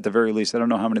 so at the very least, I don't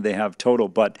know how many they have total,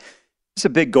 but it's a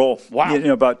big goal. Wow.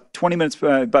 About 12 minutes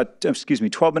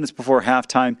before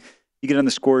halftime, you get on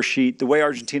the score sheet. The way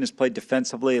Argentina's played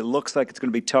defensively, it looks like it's going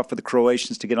to be tough for the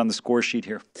Croatians to get on the score sheet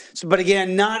here. So, but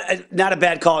again, not a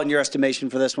bad call in your estimation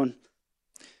for this one?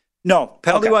 No,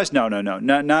 penalty-wise, no,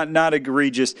 not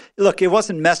egregious. Look, it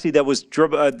wasn't Messi that was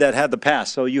that had the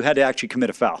pass, so you had to actually commit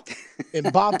a foul.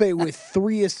 Mbappe with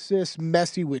 3 assists,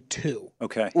 Messi with 2.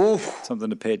 Okay,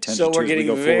 something to pay attention to. So we're as getting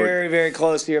we go very, very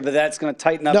close here, but that's going to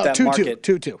tighten up that market.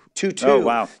 2-2. 2-2. Oh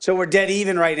wow! So we're dead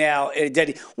even right now.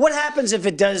 What happens if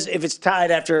it's tied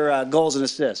after goals and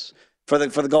assists? For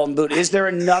the Golden Boot, is there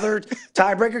another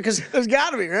tiebreaker? Because there's got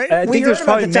to be, right? I think there's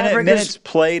probably minutes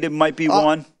played. It might be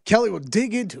one. Kelly will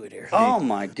dig into it here. Oh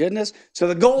my goodness! So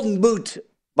the Golden Boot,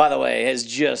 by the way, has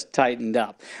just tightened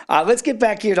up. Let's get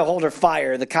back here to Hold Her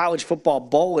Fire, the College Football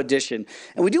Bowl edition,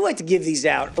 and we do like to give these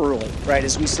out early, right?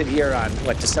 As we sit here on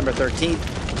December 13th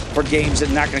for games that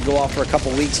are not going to go off for a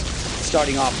couple weeks,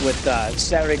 starting off with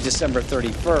Saturday, December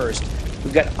 31st.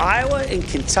 We've got Iowa and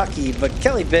Kentucky, but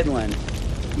Kelly Bidlin.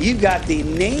 You got the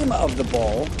name of the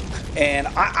bowl, and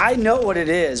I know what it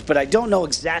is, but I don't know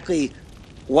exactly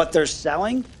what they're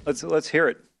selling. Let's hear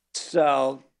it.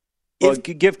 So,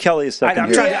 give Kelly a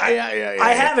second.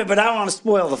 I have it, but I don't want to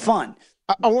spoil the fun.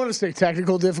 I want to say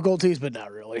technical difficulties, but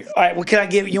not really. All right. Well,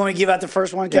 you want to give out the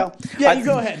first one, Kel? Yeah, you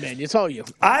go ahead, man. It's all you.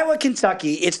 Iowa,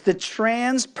 Kentucky. It's the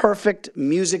Trans Perfect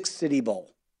Music City Bowl.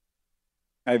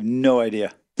 I have no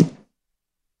idea.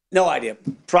 No idea.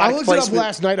 I looked it up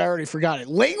last night. I already forgot it.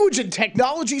 Language and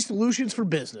Technology Solutions for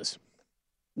Business.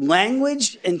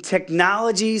 Language and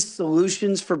Technology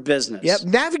Solutions for Business. Yep.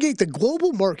 Navigate the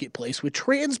global marketplace with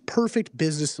trans-perfect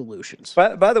business solutions.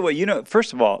 By the way,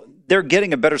 first of all, they're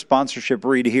getting a better sponsorship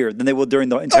read here than they will during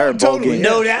the entire bowl game.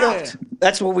 No doubt.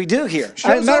 That's what we do here.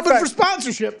 Show's open for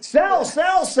sponsorship. Sell.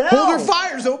 Holder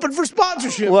Fire's open for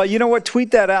sponsorship. Well, you know what?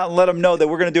 Tweet that out and let them know that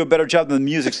we're going to do a better job than the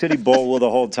Music City Bowl the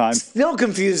whole time. Still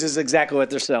confused is exactly what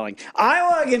they're selling.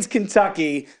 Iowa against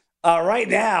Kentucky right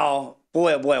now.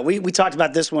 Boy, we talked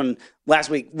about this one last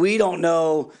week. We don't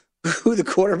know who the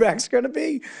quarterback's going to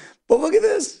be. But look at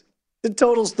this. The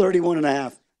total's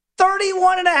 31.5.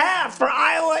 31.5 for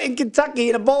Iowa and Kentucky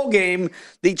in a bowl game.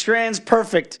 The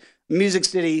trans-perfect Music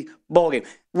City Bowl game.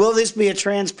 Will this be a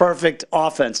trans-perfect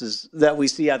offenses that we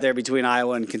see out there between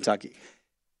Iowa and Kentucky?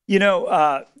 You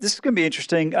know, this is going to be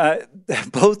interesting.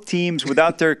 Both teams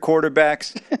without their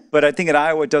quarterbacks, but I think at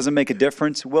Iowa it doesn't make a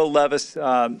difference. Will Levis,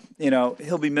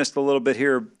 he'll be missed a little bit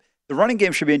here. The running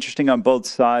game should be interesting on both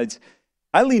sides.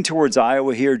 I lean towards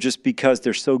Iowa here just because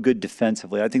they're so good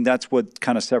defensively. I think that's what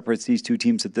kind of separates these two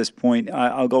teams at this point.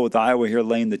 I'll go with Iowa here,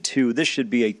 laying the 2. This should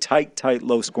be a tight,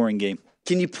 low-scoring game.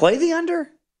 Can you play the under?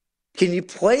 Can you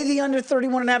play the under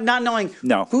 31.5, not knowing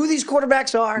who these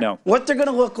quarterbacks are, what they're going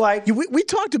to look like? We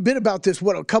talked a bit about this,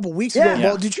 a couple weeks ago.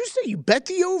 Well, did you say you bet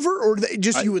the over or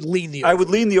you would lean the over? I would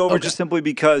lean the over just simply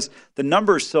because the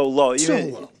number is so low.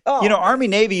 You know,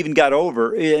 Army-Navy even got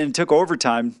over and took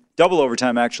overtime, double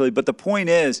overtime actually. But the point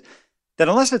is that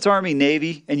unless it's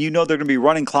Army-Navy and you know they're going to be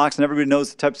running clocks and everybody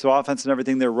knows the types of offense and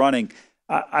everything they're running,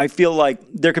 I feel like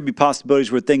there could be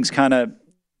possibilities where things kind of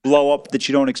blow up that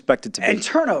you don't expect it to be. And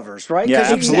turnovers, right? Yeah,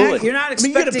 absolutely. You're not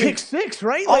expecting... you get a pick 6,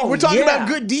 right? We're talking about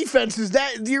good defenses.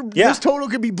 This total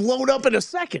could be blown up in a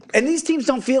second. And these teams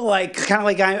don't feel like, kind of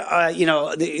like,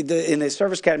 in the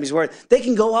service academies where they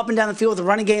can go up and down the field with the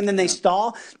running game, then they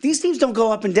stall. These teams don't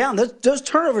go up and down. Those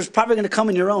turnovers are probably going to come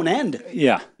in your own end.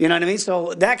 Yeah. You know what I mean?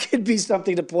 So that could be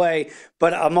something to play.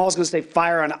 But I'm always going to say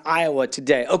fire on Iowa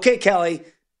today. Okay, Kelly,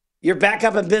 you're back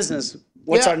up in business.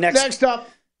 What's our next? Next up.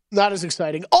 Not as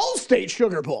exciting. All-State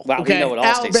Sugar Bowl. Wow, we know what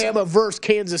All-State's Alabama versus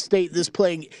Kansas State. This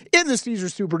playing in the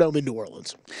Caesars Superdome in New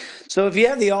Orleans. So if you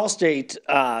have the All-State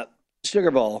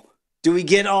Sugar Bowl, do we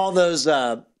get all those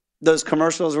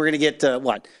commercials? We're going to get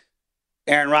what?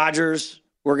 Aaron Rodgers.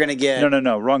 We're going to get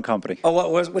no, wrong company.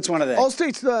 Oh, which one of they?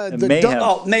 All-State's the Mayhem.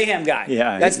 Oh, Mayhem guy.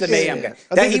 Yeah, that's the Mayhem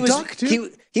guy.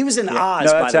 He was in Oz.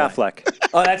 No, that's by the way. Affleck.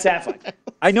 Oh, that's Affleck.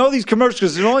 I know these commercials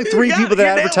because there's only 3 people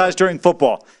that advertise during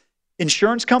football.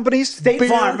 Insurance companies, State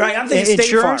Farm, right? I'm thinking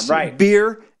State Farm, right?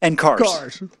 Beer, and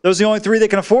cars. Those are the only 3 that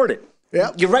can afford it.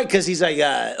 Yeah, you're right because he's like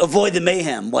avoid the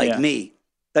mayhem, like me.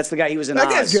 That's the guy he was in. That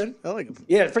guy's good. I like him.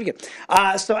 Yeah, pretty good.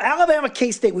 So Alabama,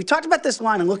 K-State. We talked about this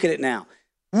line and look at it now.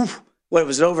 What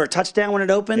was it over a touchdown when it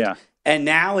opened? Yeah, and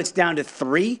now it's down to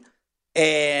 3.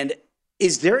 And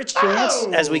is there a chance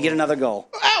as we get another goal?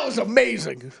 That was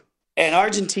amazing. And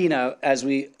Argentina, as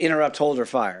we interrupt Holder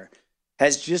Fire,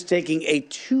 has just taken a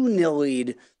 2-0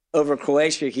 lead over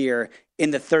Croatia here in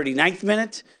the 39th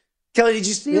minute. Kelly, did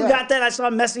you see who got that? I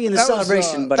saw Messi in the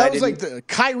celebration, but I didn't. That was like the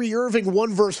Kyrie Irving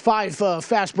 1 versus 5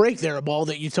 fast break there, a ball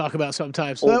that you talk about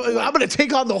sometimes. I'm going to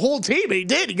take on the whole team, and he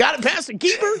did. He got it past the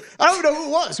keeper. I don't even know who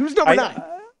it was. Who's number 9?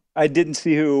 I didn't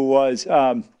see who it was.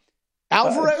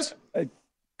 Alvarez?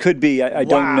 Could be. I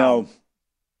don't know.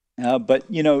 But,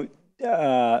 you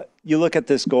look at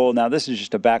this goal now. This is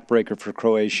just a backbreaker for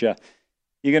Croatia.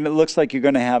 It looks like you're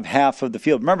going to have half of the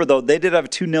field. Remember, though, they did have a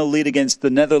 2-0 lead against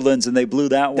the Netherlands, and they blew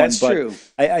that one. That's true.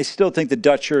 I still think the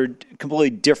Dutch are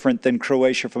completely different than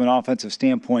Croatia from an offensive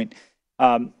standpoint.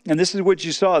 And this is what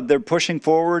you saw. They're pushing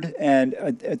forward, and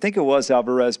I think it was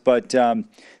Alvarez, but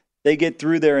they get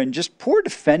through there, and just poor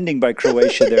defending by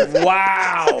Croatia there.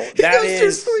 Wow. That is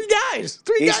just 3 guys.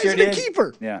 3 guys and a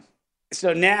keeper. Yeah.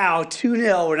 So now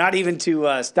 2-0. We're not even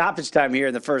to stoppage time here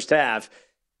in the first half.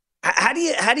 How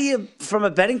do you, from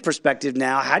a betting perspective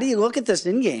now, how do you look at this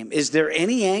in game? Is there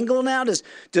any angle now? Does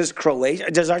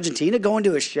Argentina go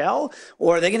into a shell,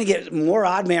 or are they going to get more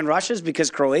odd man rushes because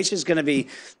Croatia is going to be?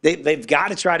 They've got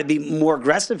to try to be more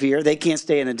aggressive here. They can't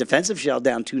stay in a defensive shell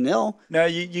down 2-0. No,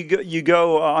 you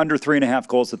go under 3.5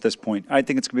 goals at this point. I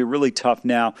think it's going to be really tough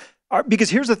now.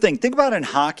 Because here's the thing. Think about it in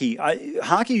hockey.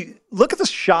 Look at the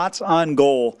shots on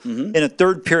goal in a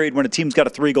third period when a team's got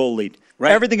a 3-goal lead.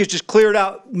 Right. Everything is just cleared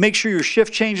out. Make sure your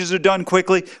shift changes are done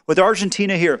quickly. With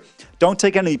Argentina here, don't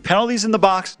take any penalties in the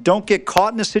box. Don't get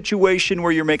caught in a situation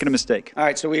where you're making a mistake. All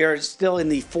right, so we are still in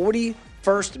the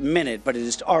 41st minute, but it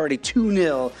is already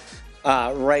 2-0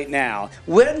 right now.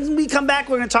 When we come back,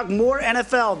 we're going to talk more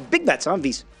NFL Big Bets on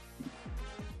VSiN.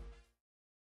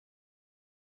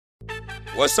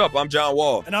 What's up? I'm John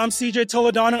Wall. And I'm CJ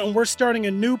Toledano, and we're starting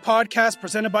a new podcast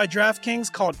presented by DraftKings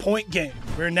called Point Game.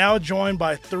 We're now joined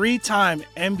by 3-time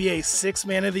NBA Sixth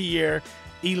Man of the Year,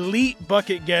 elite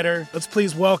bucket getter. Let's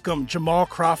please welcome Jamal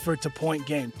Crawford to Point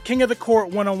Game. King of the Court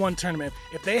one-on-one tournament.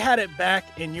 If they had it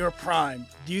back in your prime,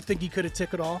 do you think you could have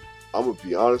took it all? I'm going to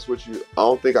be honest with you. I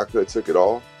don't think I could have took it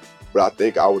all, but I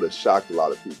think I would have shocked a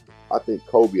lot of people. I think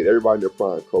Kobe and everybody in their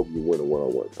prime, Kobe would win a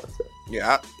one-on-one contest.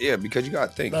 Yeah, because you got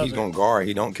to think, he's going to guard.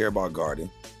 He don't care about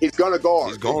guarding. He's going to guard.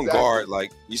 He's going to guard.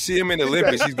 Like, you see him in the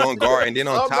Olympics, he's going to guard. And then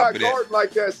on top of that. I'm not guarding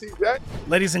like that, CJ.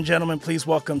 Ladies and gentlemen, please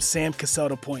welcome Sam Cassell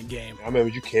to Point Game. I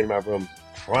remember you came to my room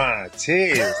crying,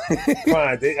 tears,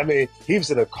 crying. I mean, he was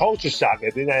in a culture shock.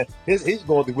 And then he's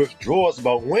going through withdrawals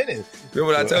about winning.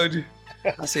 Remember what I told you?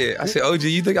 I said, OG,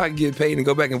 you think I can get paid and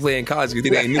go back and play in college? You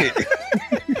think I ain't it?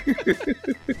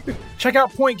 Check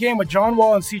out Point Game with John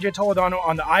Wall and CJ Toledano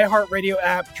on the iHeartRadio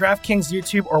app, DraftKings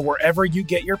YouTube, or wherever you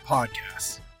get your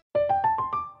podcasts.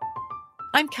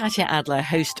 I'm Katya Adler,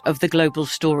 host of The Global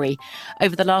Story.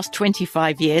 Over the last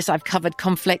 25 years, I've covered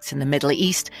conflicts in the Middle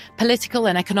East, political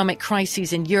and economic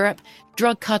crises in Europe,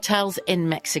 drug cartels in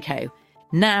Mexico.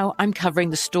 Now I'm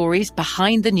covering the stories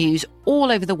behind the news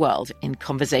all over the world in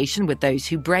conversation with those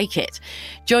who break it.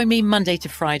 Join me Monday to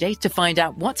Friday to find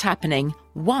out what's happening,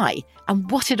 why,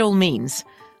 and what it all means.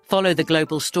 Follow The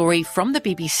Global Story from the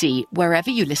BBC wherever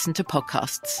you listen to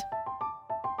podcasts.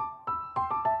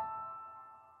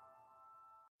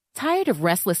 Tired of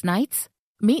restless nights?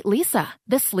 Meet Leesa,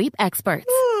 the sleep experts.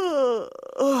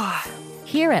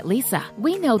 Here at Leesa,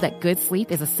 we know that good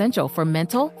sleep is essential for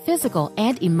mental, physical,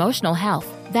 and emotional health.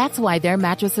 That's why their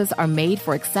mattresses are made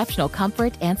for exceptional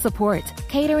comfort and support,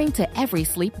 catering to every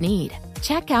sleep need.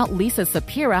 Check out Leesa's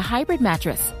Sapira Hybrid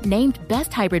Mattress, named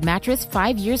Best Hybrid Mattress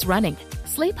 5 years running.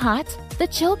 Sleep hot? The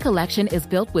Chill Collection is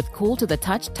built with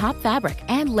cool-to-the-touch top fabric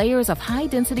and layers of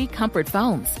high-density comfort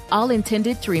foams, all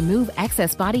intended to remove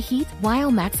excess body heat while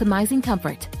maximizing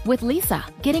comfort. With Leesa,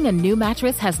 getting a new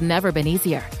mattress has never been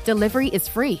easier. Delivery is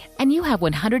free, and you have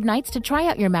 100 nights to try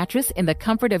out your mattress in the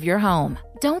comfort of your home.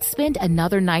 Don't spend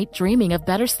another night dreaming of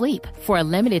better sleep. For a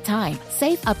limited time,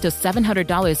 save up to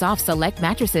 $700 off select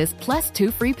mattresses plus 2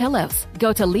 free pillows.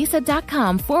 Go to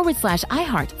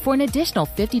leesa.com/iHeart for an additional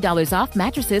 $50 off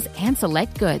mattresses and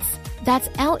select goods. That's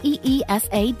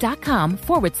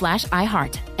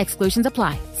LEESA.com/iHeart. Exclusions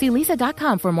apply. See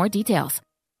leesa.com for more details.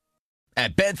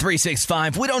 At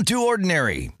Bet365, we don't do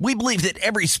ordinary. We believe that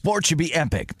every sport should be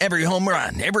epic. Every home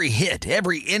run, every hit,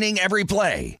 every inning, every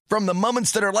play. From the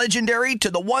moments that are legendary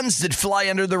to the ones that fly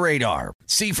under the radar.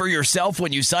 See for yourself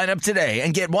when you sign up today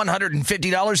and get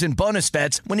 $150 in bonus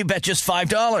bets when you bet just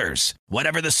 $5.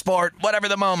 Whatever the sport, whatever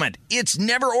the moment, it's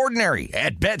never ordinary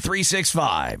at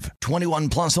Bet365. 21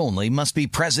 plus only. Must be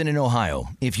present in Ohio.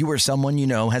 If you or someone you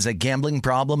know has a gambling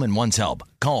problem and wants help,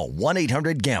 call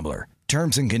 1-800-GAMBLER.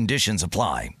 Terms and conditions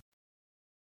apply.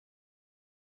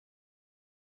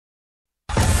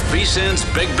 VSiN's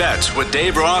Big Bets with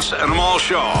Dave Ross and Amal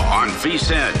Shaw on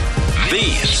VSiN, the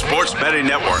sports betting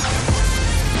network.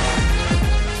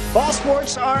 Fall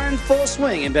sports are in full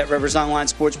swing, and BetRivers Online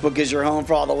Sportsbook is your home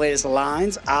for all the latest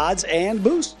lines, odds, and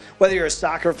boosts. Whether you're a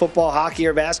soccer, football, hockey,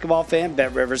 or basketball fan,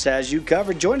 BetRivers has you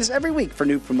covered. Join us every week for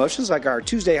new promotions like our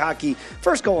Tuesday hockey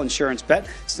first goal insurance bet,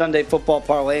 Sunday football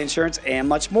parlay insurance, and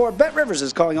much more. BetRivers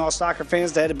is calling all soccer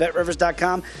fans to head to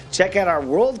BetRivers.com. Check out our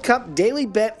World Cup daily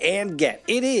bet and get.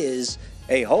 It is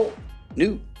a whole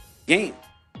new game.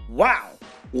 Wow.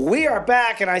 We are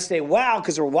back, and I say wow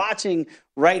because we're watching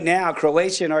right now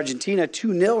Croatia and Argentina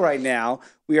 2-0 right now.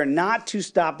 We are not to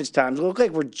stoppage times. It looks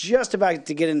like we're just about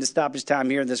to get into stoppage time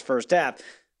here in this first half.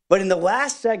 But in the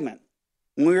last segment,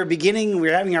 when we were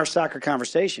having our soccer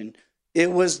conversation, it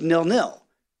was 0-0.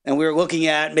 And we were looking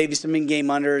at maybe some in-game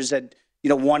unders at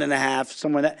 1.5,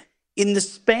 somewhere that. In the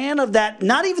span of that,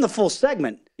 not even the full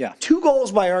segment, 2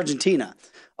 goals by Argentina.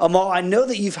 Amal, I know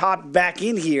that you've hopped back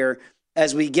in here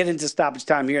as we get into stoppage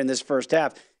time here in this first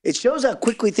half. It shows how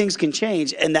quickly things can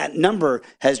change, and that number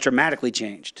has dramatically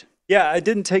changed. Yeah, I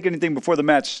didn't take anything before the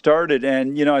match started,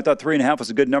 and, I thought 3.5 was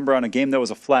a good number on a game that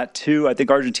was a flat 2. I think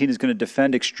Argentina is going to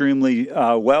defend extremely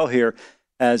well here,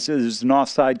 as there's an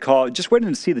offside call. Just waiting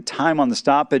to see the time on the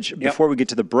stoppage before we get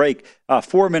to the break.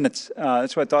 4 minutes.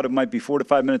 That's what I thought it might be, 4 to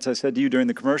 5 minutes, I said to you during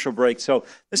the commercial break. So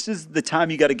this is the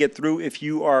time you got to get through if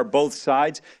you are both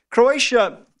sides.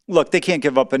 Croatia, look, they can't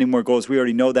give up any more goals. We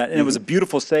already know that. And it was a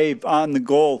beautiful save on the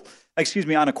goal.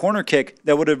 On a corner kick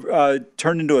that would have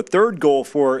turned into a third goal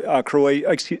for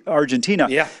Argentina.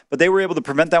 Yeah. But they were able to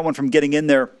prevent that one from getting in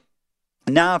there.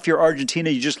 Now, if you're Argentina,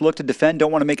 you just look to defend,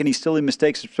 don't want to make any silly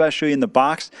mistakes, especially in the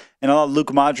box, and allow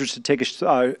Luka Modric to take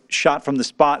a shot from the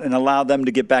spot and allow them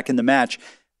to get back in the match.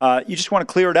 You just want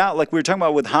to clear it out. Like we were talking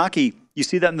about with hockey, you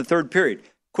see that in the third period.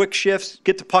 quick shifts,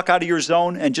 get the puck out of your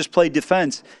zone, and just play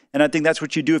defense. And I think that's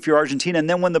what you do if you're Argentina. And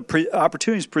then when the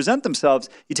opportunities present themselves,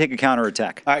 you take a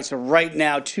counterattack. All right, so right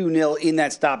now, 2-0 in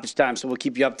that stoppage time. So we'll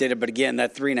keep you updated. But again,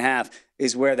 that 3.5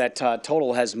 is where that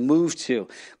total has moved to.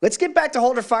 Let's get back to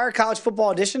Hold or Fire College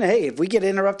Football Edition. Hey, if we get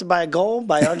interrupted by a goal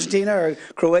by Argentina or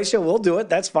Croatia, we'll do it.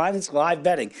 That's fine. It's live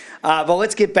betting. But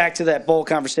let's get back to that bowl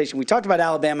conversation. We talked about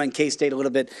Alabama and K-State a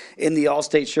little bit in the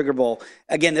All-State Sugar Bowl.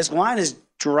 Again, this line has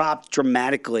dropped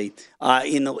dramatically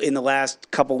in the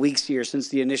last couple weeks here since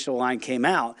the initial line came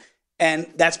out. And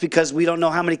that's because we don't know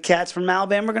how many cats from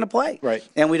Alabama are going to play. Right.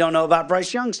 And we don't know about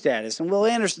Bryce Young's status and Will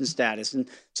Anderson's status and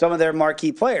some of their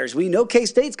marquee players. We know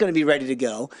K-State's going to be ready to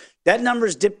go. That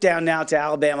number's dipped down now to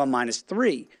Alabama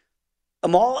 -3.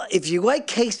 Amal, if you like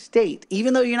K-State,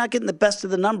 even though you're not getting the best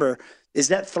of the number, is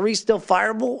that 3 still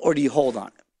fireable or do you hold on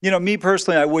it? You know, me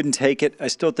personally, I wouldn't take it. I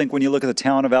still think when you look at the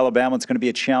talent of Alabama, it's going to be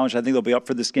a challenge. I think they'll be up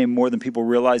for this game more than people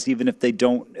realize, even if they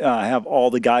don't have all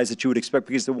the guys that you would expect.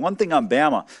 Because the one thing on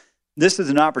Bama, this is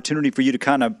an opportunity for you to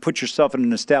kind of put yourself in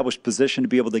an established position to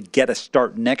be able to get a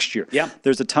start next year. Yeah.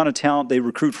 There's a ton of talent. They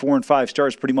recruit 4 and 5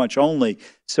 stars pretty much only.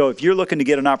 So if you're looking to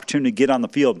get an opportunity to get on the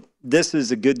field, this is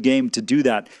a good game to do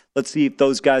that. Let's see if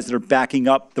those guys that are backing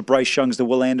up the Bryce Youngs, the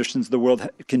Will Andersons of the world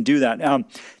can do that. Now,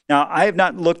 I have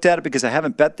not looked at it because I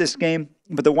haven't bet this game,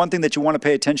 but the one thing that you want to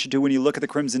pay attention to when you look at the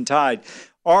Crimson Tide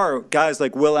are guys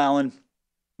like Will Allen,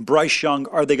 Bryce Young.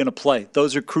 Are they going to play?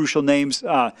 Those are crucial names.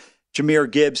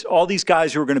 Jahmyr Gibbs, all these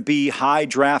guys who are going to be high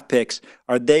draft picks,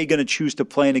 are they going to choose to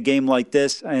play in a game like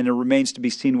this? And it remains to be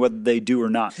seen whether they do or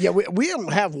not. Yeah, we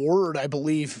don't have word, I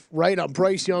believe, right, on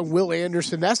Bryce Young, Will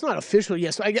Anderson. That's not official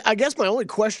yet. So I guess my only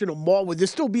question, Amal, would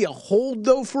this still be a hold,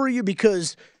 though, for you?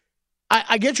 Because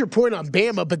I get your point on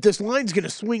Bama, but this line's going to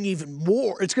swing even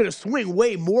more. It's going to swing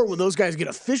way more when those guys get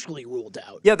officially ruled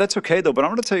out. Yeah, that's okay, though. But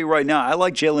I'm going to tell you right now, I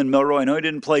like Jalen Milroe. I know he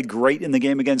didn't play great in the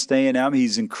game against A&M.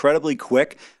 He's incredibly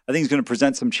quick. I think he's going to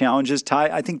present some challenges.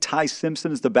 I think Ty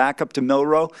Simpson is the backup to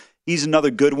Milroe. He's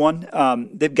another good one.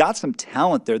 They've got some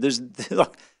talent there. There's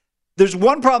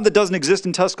one problem that doesn't exist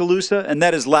in Tuscaloosa, and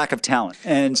that is lack of talent.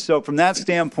 And so from that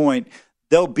standpoint,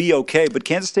 they'll be okay, but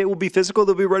Kansas State will be physical.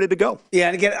 They'll be ready to go. Yeah,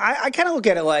 and again, I kind of look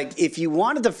at it like if you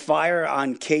wanted to fire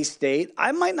on K-State,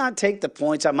 I might not take the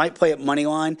points. I might play at money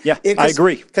line. Yeah, I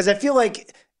agree. Because I feel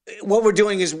like what we're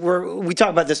doing is we talk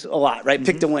about this a lot, right?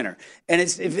 Pick the winner. And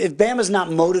it's if Bama's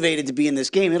not motivated to be in this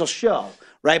game, it'll show,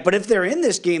 right? But if they're in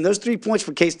this game, those 3 points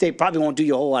for K-State probably won't do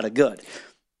you a whole lot of good.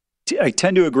 I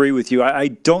tend to agree with you. I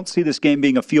don't see this game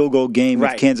being a field goal game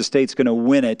if Kansas State's going to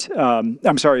win it.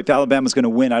 I'm sorry, if Alabama's going to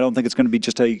win, I don't think it's going to be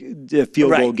just a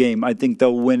field goal game. I think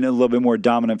they'll win in a little bit more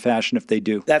dominant fashion if they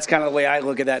do. That's kind of the way I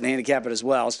look at that and handicap it as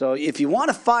well. So if you want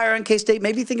to fire on K-State,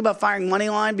 maybe think about firing money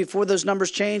line before those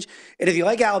numbers change. And if you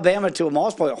like Alabama to a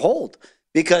Amal's point, hold.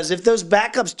 Because if those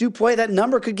backups do play, that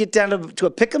number could get down to a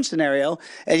pick'em scenario,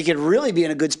 and you could really be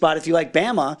in a good spot if you like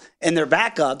Bama and their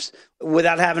backups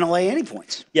without having to lay any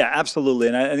points. Yeah, absolutely.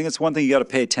 And I think it's one thing you got to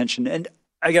pay attention. And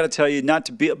I got to tell you, not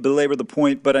to belabor the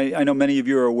point, but I know many of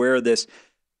you are aware of this.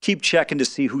 Keep checking to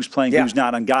see who's playing, who's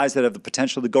not, on guys that have the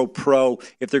potential to go pro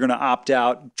if they're going to opt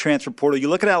out, transfer portal. You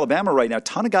look at Alabama right now, a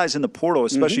ton of guys in the portal,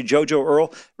 especially JoJo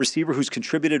Earle, receiver who's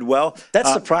contributed well.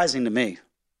 That's surprising to me.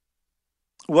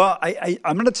 Well,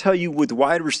 I'm going to tell you with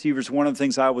wide receivers, one of the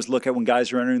things I always look at when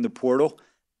guys are entering the portal,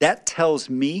 that tells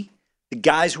me the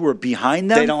guys who are behind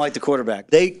them, they don't like the quarterback.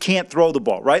 They can't throw the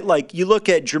ball, right? Like you look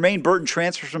at Jermaine Burton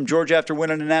transfers from Georgia after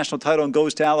winning a national title and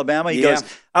goes to Alabama. He goes,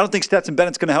 I don't think Stetson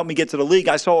Bennett's going to help me get to the league.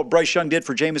 I saw what Bryce Young did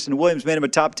for Jamison Williams, made him a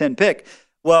top 10 pick.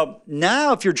 Well,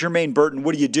 now if you're Jermaine Burton,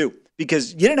 what do?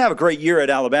 Because you didn't have a great year at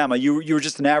Alabama. You were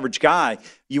just an average guy.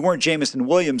 You weren't Jamison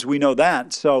Williams. We know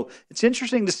that. So it's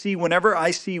interesting to see whenever I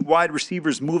see wide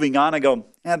receivers moving on, I go,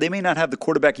 they may not have the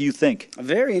quarterback you think.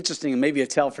 Very interesting, and maybe a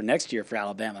tell for next year for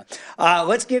Alabama.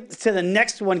 Let's get to the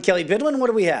next one, Kelly Bidwin. What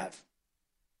do we have?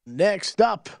 Next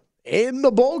up in the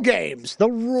bowl games, the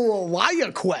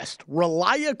Relia Quest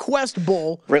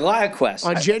Bowl. Relia Quest.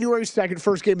 On January 2nd,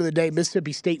 first game of the day,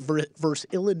 Mississippi State versus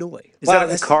Illinois. Is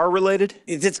that car related?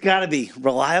 It's got to be.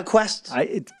 Relia Quest?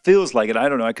 It feels like it. I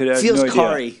don't know. I could have feels no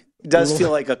car-y. idea. It does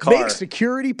feel like a car. Make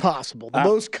security possible. The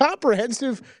most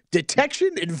comprehensive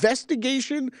detection,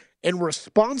 investigation, and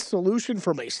response solution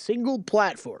from a single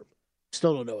platform.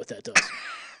 Still don't know what that does.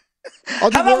 I'll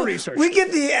do more research. We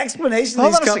get the explanation of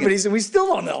these companies, and we still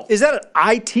don't know. Is that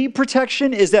IT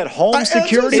protection? Is that home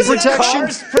security protection?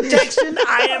 Cars protection?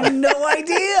 I have no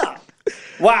idea.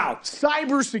 Wow.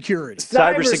 Cybersecurity. That's what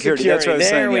I was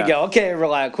saying. There we go. Okay,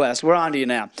 Relia Quest. We're on to you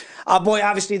now. Boy,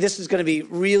 obviously, this is going to be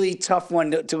really tough one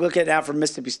to look at now for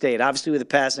Mississippi State. Obviously, with the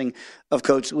passing of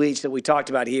Coach Leach that we talked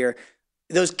about here,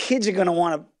 those kids are going to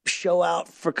want to show out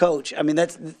for coach. I mean,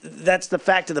 that's the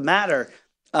fact of the matter.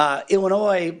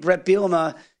 Illinois, Brett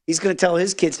Bielema, he's going to tell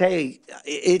his kids, hey,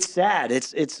 it's sad.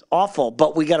 It's awful,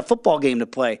 but we got a football game to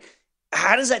play.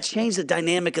 How does that change the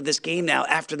dynamic of this game now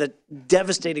after the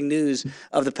devastating news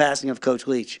of the passing of Coach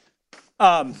Leach?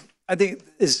 I think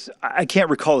I can't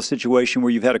recall a situation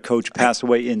where you've had a coach pass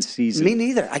away in season. Me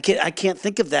neither. I can't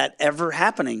think of that ever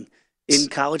happening in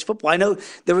college football. I know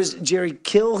there was Jerry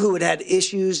Kill who had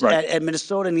issues at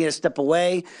Minnesota, and he had to step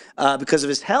away because of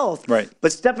his health. Right.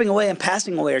 But stepping away and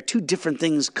passing away are two different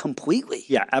things completely.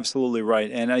 Yeah, absolutely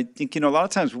right. And I think, a lot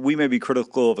of times we may be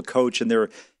critical of a coach and their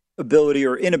ability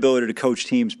or inability to coach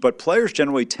teams, but players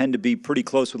generally tend to be pretty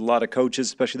close with a lot of coaches,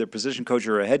 especially their position coach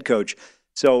or a head coach.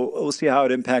 So we'll see how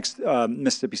it impacts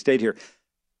Mississippi State here.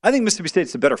 I think Mississippi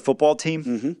State's a better football team.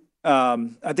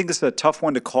 Mm-hmm. I think this is a tough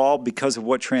one to call because of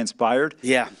what transpired.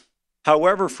 Yeah.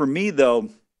 However, for me, though,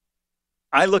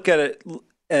 I look at it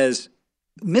as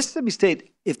Mississippi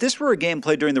State, if this were a game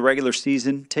played during the regular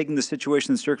season, taking the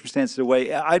situation and circumstances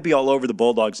away, I'd be all over the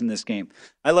Bulldogs in this game.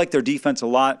 I like their defense a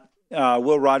lot.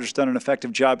 Will Rogers done an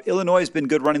effective job. Illinois has been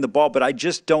good running the ball, but I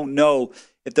just don't know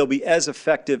if they'll be as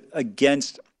effective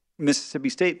against Mississippi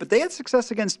State, but they had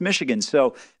success against Michigan.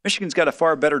 So Michigan's got a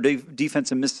far better defense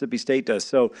than Mississippi State does.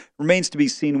 So remains to be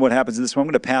seen what happens in this one. I'm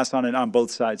going to pass on it on both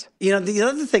sides. The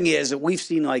other thing is that we've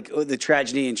seen the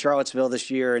tragedy in Charlottesville this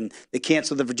year, and they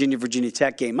canceled the Virginia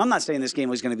Tech game. I'm not saying this game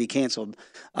was going to be canceled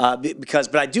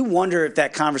but I do wonder if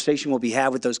that conversation will be had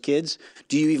with those kids.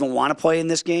 Do you even want to play in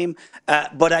this game?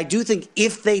 But I do think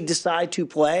if they decide to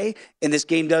play and this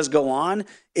game does go on,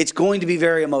 it's going to be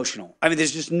very emotional. I mean,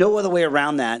 there's just no other way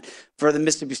around that for the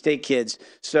Mississippi State kids.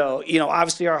 So,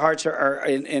 obviously our hearts are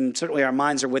and certainly our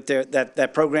minds are with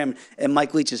that program and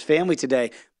Mike Leach's family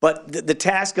today. But the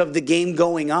task of the game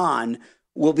going on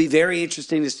will be very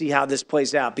interesting to see how this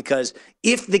plays out, because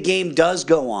if the game does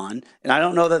go on, and I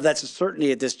don't know that that's a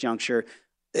certainty at this juncture,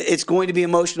 it's going to be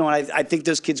emotional. And I think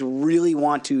those kids really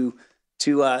want to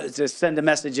send a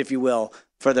message, if you will,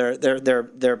 for their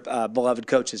beloved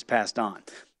coaches passed on.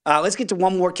 Let's get to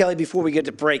one more, Kelly, before we get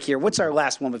to break here. What's our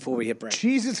last one before we hit break?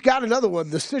 Cheez-It's got another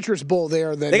one, the Citrus Bowl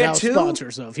there that they got now two?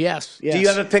 sponsors of. Yes. Do you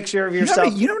have a picture of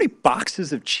yourself? You know how many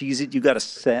boxes of Cheez-It you got to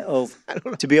sell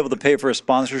to be able to pay for a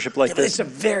sponsorship like this? It's a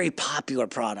very popular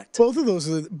product. Both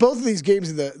of these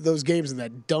games in those games in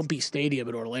that dumpy stadium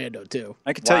in Orlando too.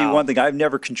 I can tell you one thing: I've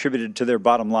never contributed to their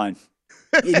bottom line.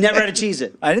 You never had a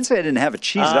Cheez-It? I didn't say I didn't have a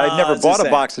Cheez-It. I've never bought a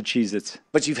box of Cheez-Its.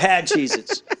 But you've had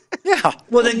Cheez-Its. Yeah.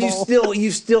 Well, then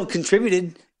you still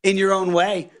contributed in your own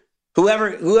way.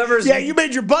 Whoever's you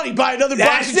made your buddy buy another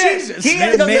box of Cheez-Its. He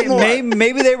had to go get more.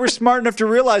 Maybe they were smart enough to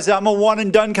realize that I'm a one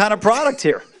and done kind of product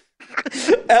here.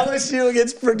 LSU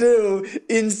against Purdue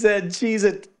in said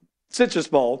Cheez-It Citrus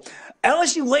Bowl.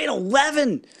 LSU laid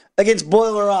 11 against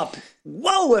Boiler Up.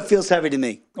 Whoa, it feels heavy to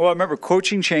me. Well, remember,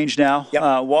 coaching change now.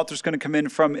 Yep. Walter's going to come in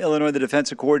from Illinois, the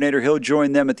defensive coordinator. He'll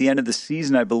join them at the end of the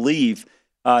season, I believe.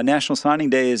 National Signing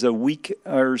Day is a week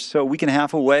and a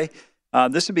half away.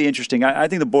 This would be interesting. I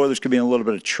think the Boilers could be in a little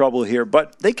bit of trouble here,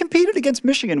 but they competed against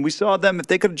Michigan. We saw them. If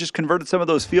they could have just converted some of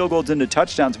those field goals into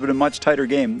touchdowns, it would have been a much tighter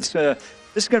game. This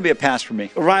is going to be a pass for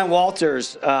me. Ryan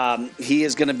Walters, he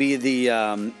is going to be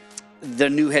the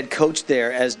new head coach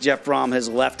there, as Jeff Brom has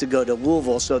left to go to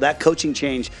Louisville. So that coaching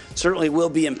change certainly will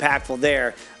be impactful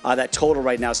there. That total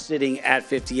right now sitting at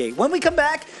 58. When we come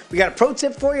back, we got a pro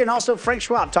tip for you, and also Frank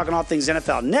Schwab talking all things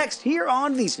NFL next here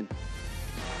on VSiN.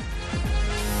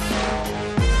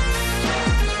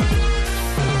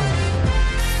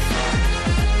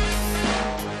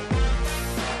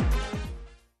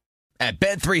 At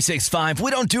Bet365, we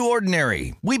don't do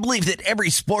ordinary. We believe that every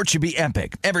sport should be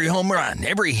epic. Every home run,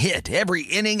 every hit, every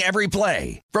inning, every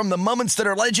play. From the moments that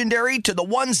are legendary to the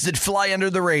ones that fly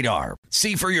under the radar.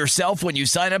 See for yourself when you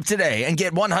sign up today and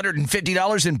get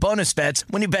 $150 in bonus bets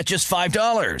when you bet just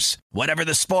 $5. Whatever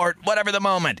the sport, whatever the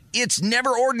moment, it's never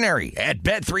ordinary at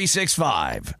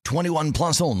Bet365. 21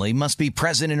 plus only. Must be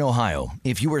present in Ohio.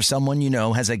 If you or someone you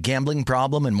know has a gambling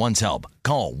problem and wants help,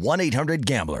 call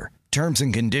 1-800-GAMBLER. Terms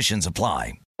and conditions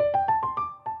apply.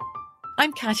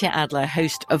 I'm Katya Adler,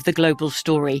 host of The Global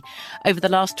Story. Over the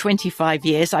last 25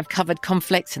 years, I've covered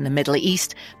conflicts in the Middle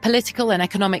East, political and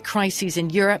economic crises in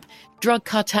Europe, drug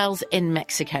cartels in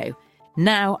Mexico.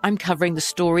 Now I'm covering the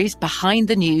stories behind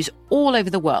the news all over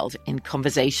the world in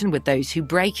conversation with those who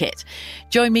break it.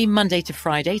 Join me Monday to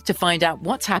Friday to find out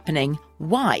what's happening,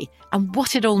 why, and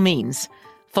what it all means.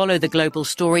 Follow The Global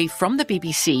Story from the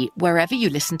BBC wherever you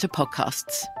listen to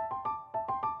podcasts.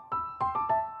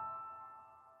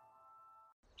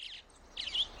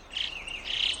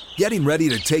 Getting ready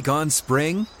to take on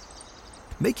spring?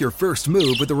 Make your first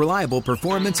move with the reliable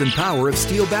performance and power of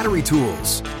Steel battery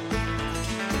tools.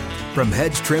 From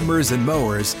hedge trimmers and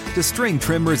mowers to string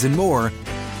trimmers and more,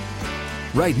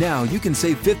 right now you can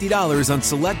save $50 on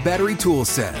select battery tool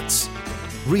sets.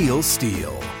 Real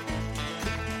Steel.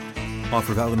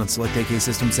 Offer valid on select AK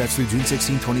system sets through June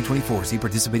 16, 2024. See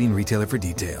participating retailer for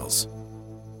details.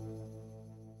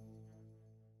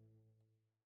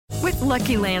 With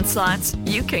Lucky Land Slots,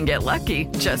 you can get lucky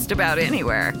just about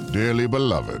anywhere. Dearly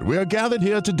beloved, we are gathered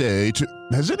here today to...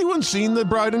 Has anyone seen the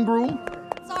bride and groom?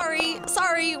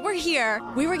 Sorry, we're here.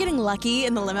 We were getting lucky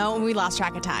in the limo and we lost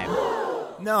track of time.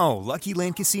 No, Lucky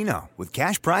Land Casino, with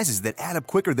cash prizes that add up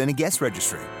quicker than a guest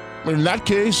registry. In that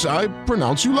case, I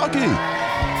pronounce you lucky.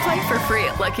 Play for free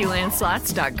at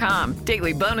LuckyLandSlots.com.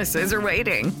 Daily bonuses are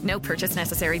waiting. No purchase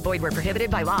necessary. Void where prohibited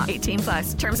by law.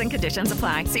 18+. Terms and conditions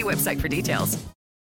apply. See website for details.